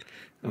lot.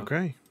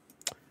 Okay.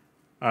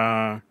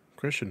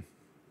 Christian,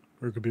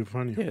 where could people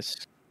find you?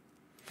 Yes.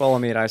 Follow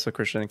me at ISO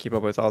Christian and keep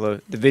up with all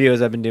the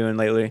videos I've been doing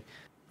lately.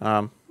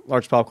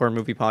 Large Popcorn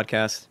Movie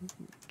Podcast,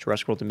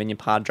 Jurassic World Dominion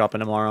Pod dropping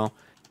tomorrow,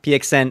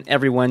 PXN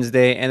every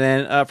Wednesday. And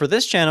then for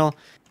this channel,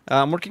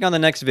 I'm working on the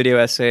next video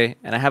essay,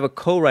 and I have a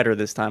co-writer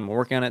this time. We're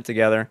working on it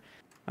together.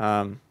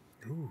 Ooh.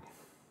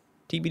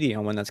 TBD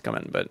on when that's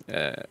coming, but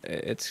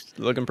it's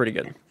looking pretty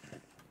good.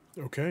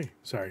 Okay.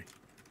 Sorry.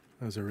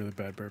 That was a really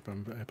bad burp.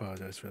 I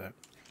apologize for that.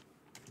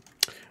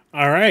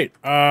 All right.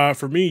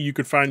 For me, you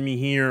could find me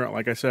here.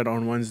 Like I said,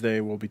 on Wednesday,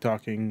 we'll be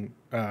talking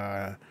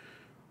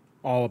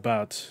all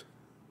about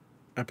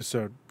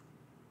episode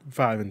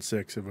 5 and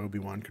 6 of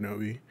Obi-Wan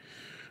Kenobi.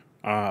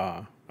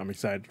 I'm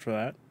excited for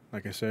that.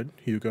 Like I said,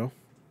 Hugo,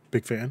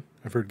 big fan.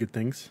 I've heard good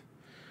things.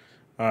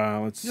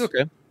 Let's.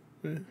 Okay.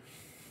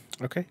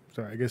 Okay.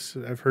 So I guess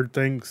I've heard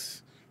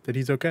things that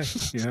he's okay.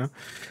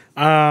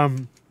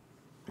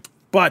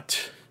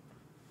 But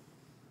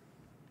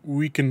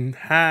we can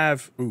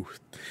have.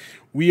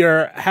 We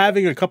are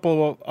having a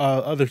couple of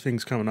other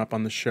things coming up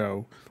on the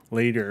show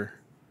later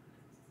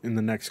in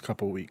the next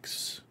couple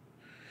weeks.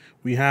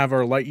 We have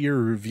our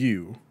Lightyear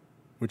review,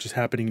 which is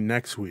happening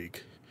next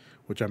week,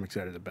 which I'm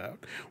excited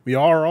about. We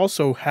are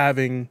also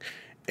having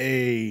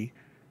a...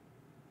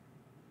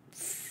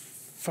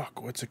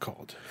 Fuck, what's it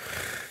called?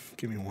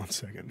 Give me 1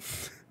 second.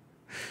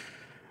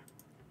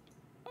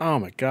 Oh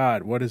my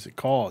god, what is it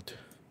called?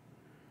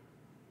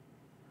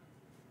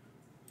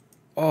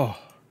 Oh.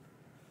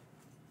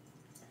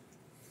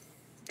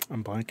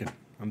 I'm blanking.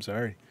 I'm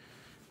sorry.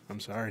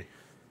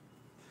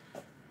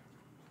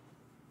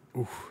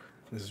 Oof.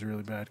 This is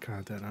really bad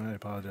content. I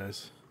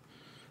apologize.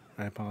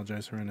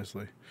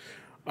 Horrendously.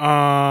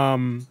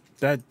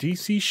 That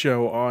DC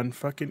show on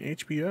fucking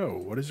HBO.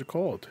 What is it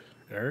called,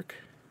 Eric?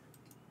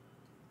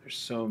 There's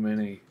so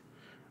many.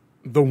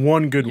 The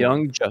one good one.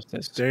 Young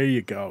Justice. There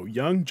you go.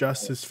 Young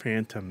Justice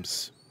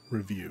Phantoms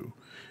review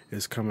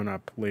is coming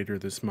up later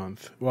this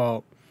month.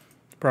 Well,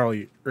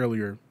 probably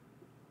earlier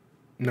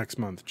next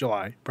month,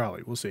 July,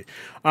 probably. We'll see.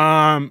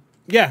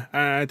 Yeah,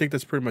 I think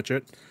that's pretty much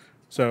it.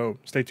 So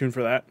stay tuned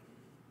for that.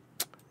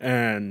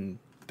 And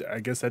I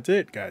guess that's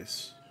it,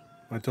 guys.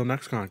 Until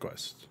next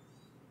conquest.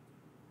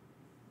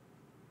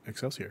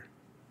 Excelsior.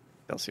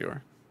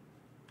 Excelsior.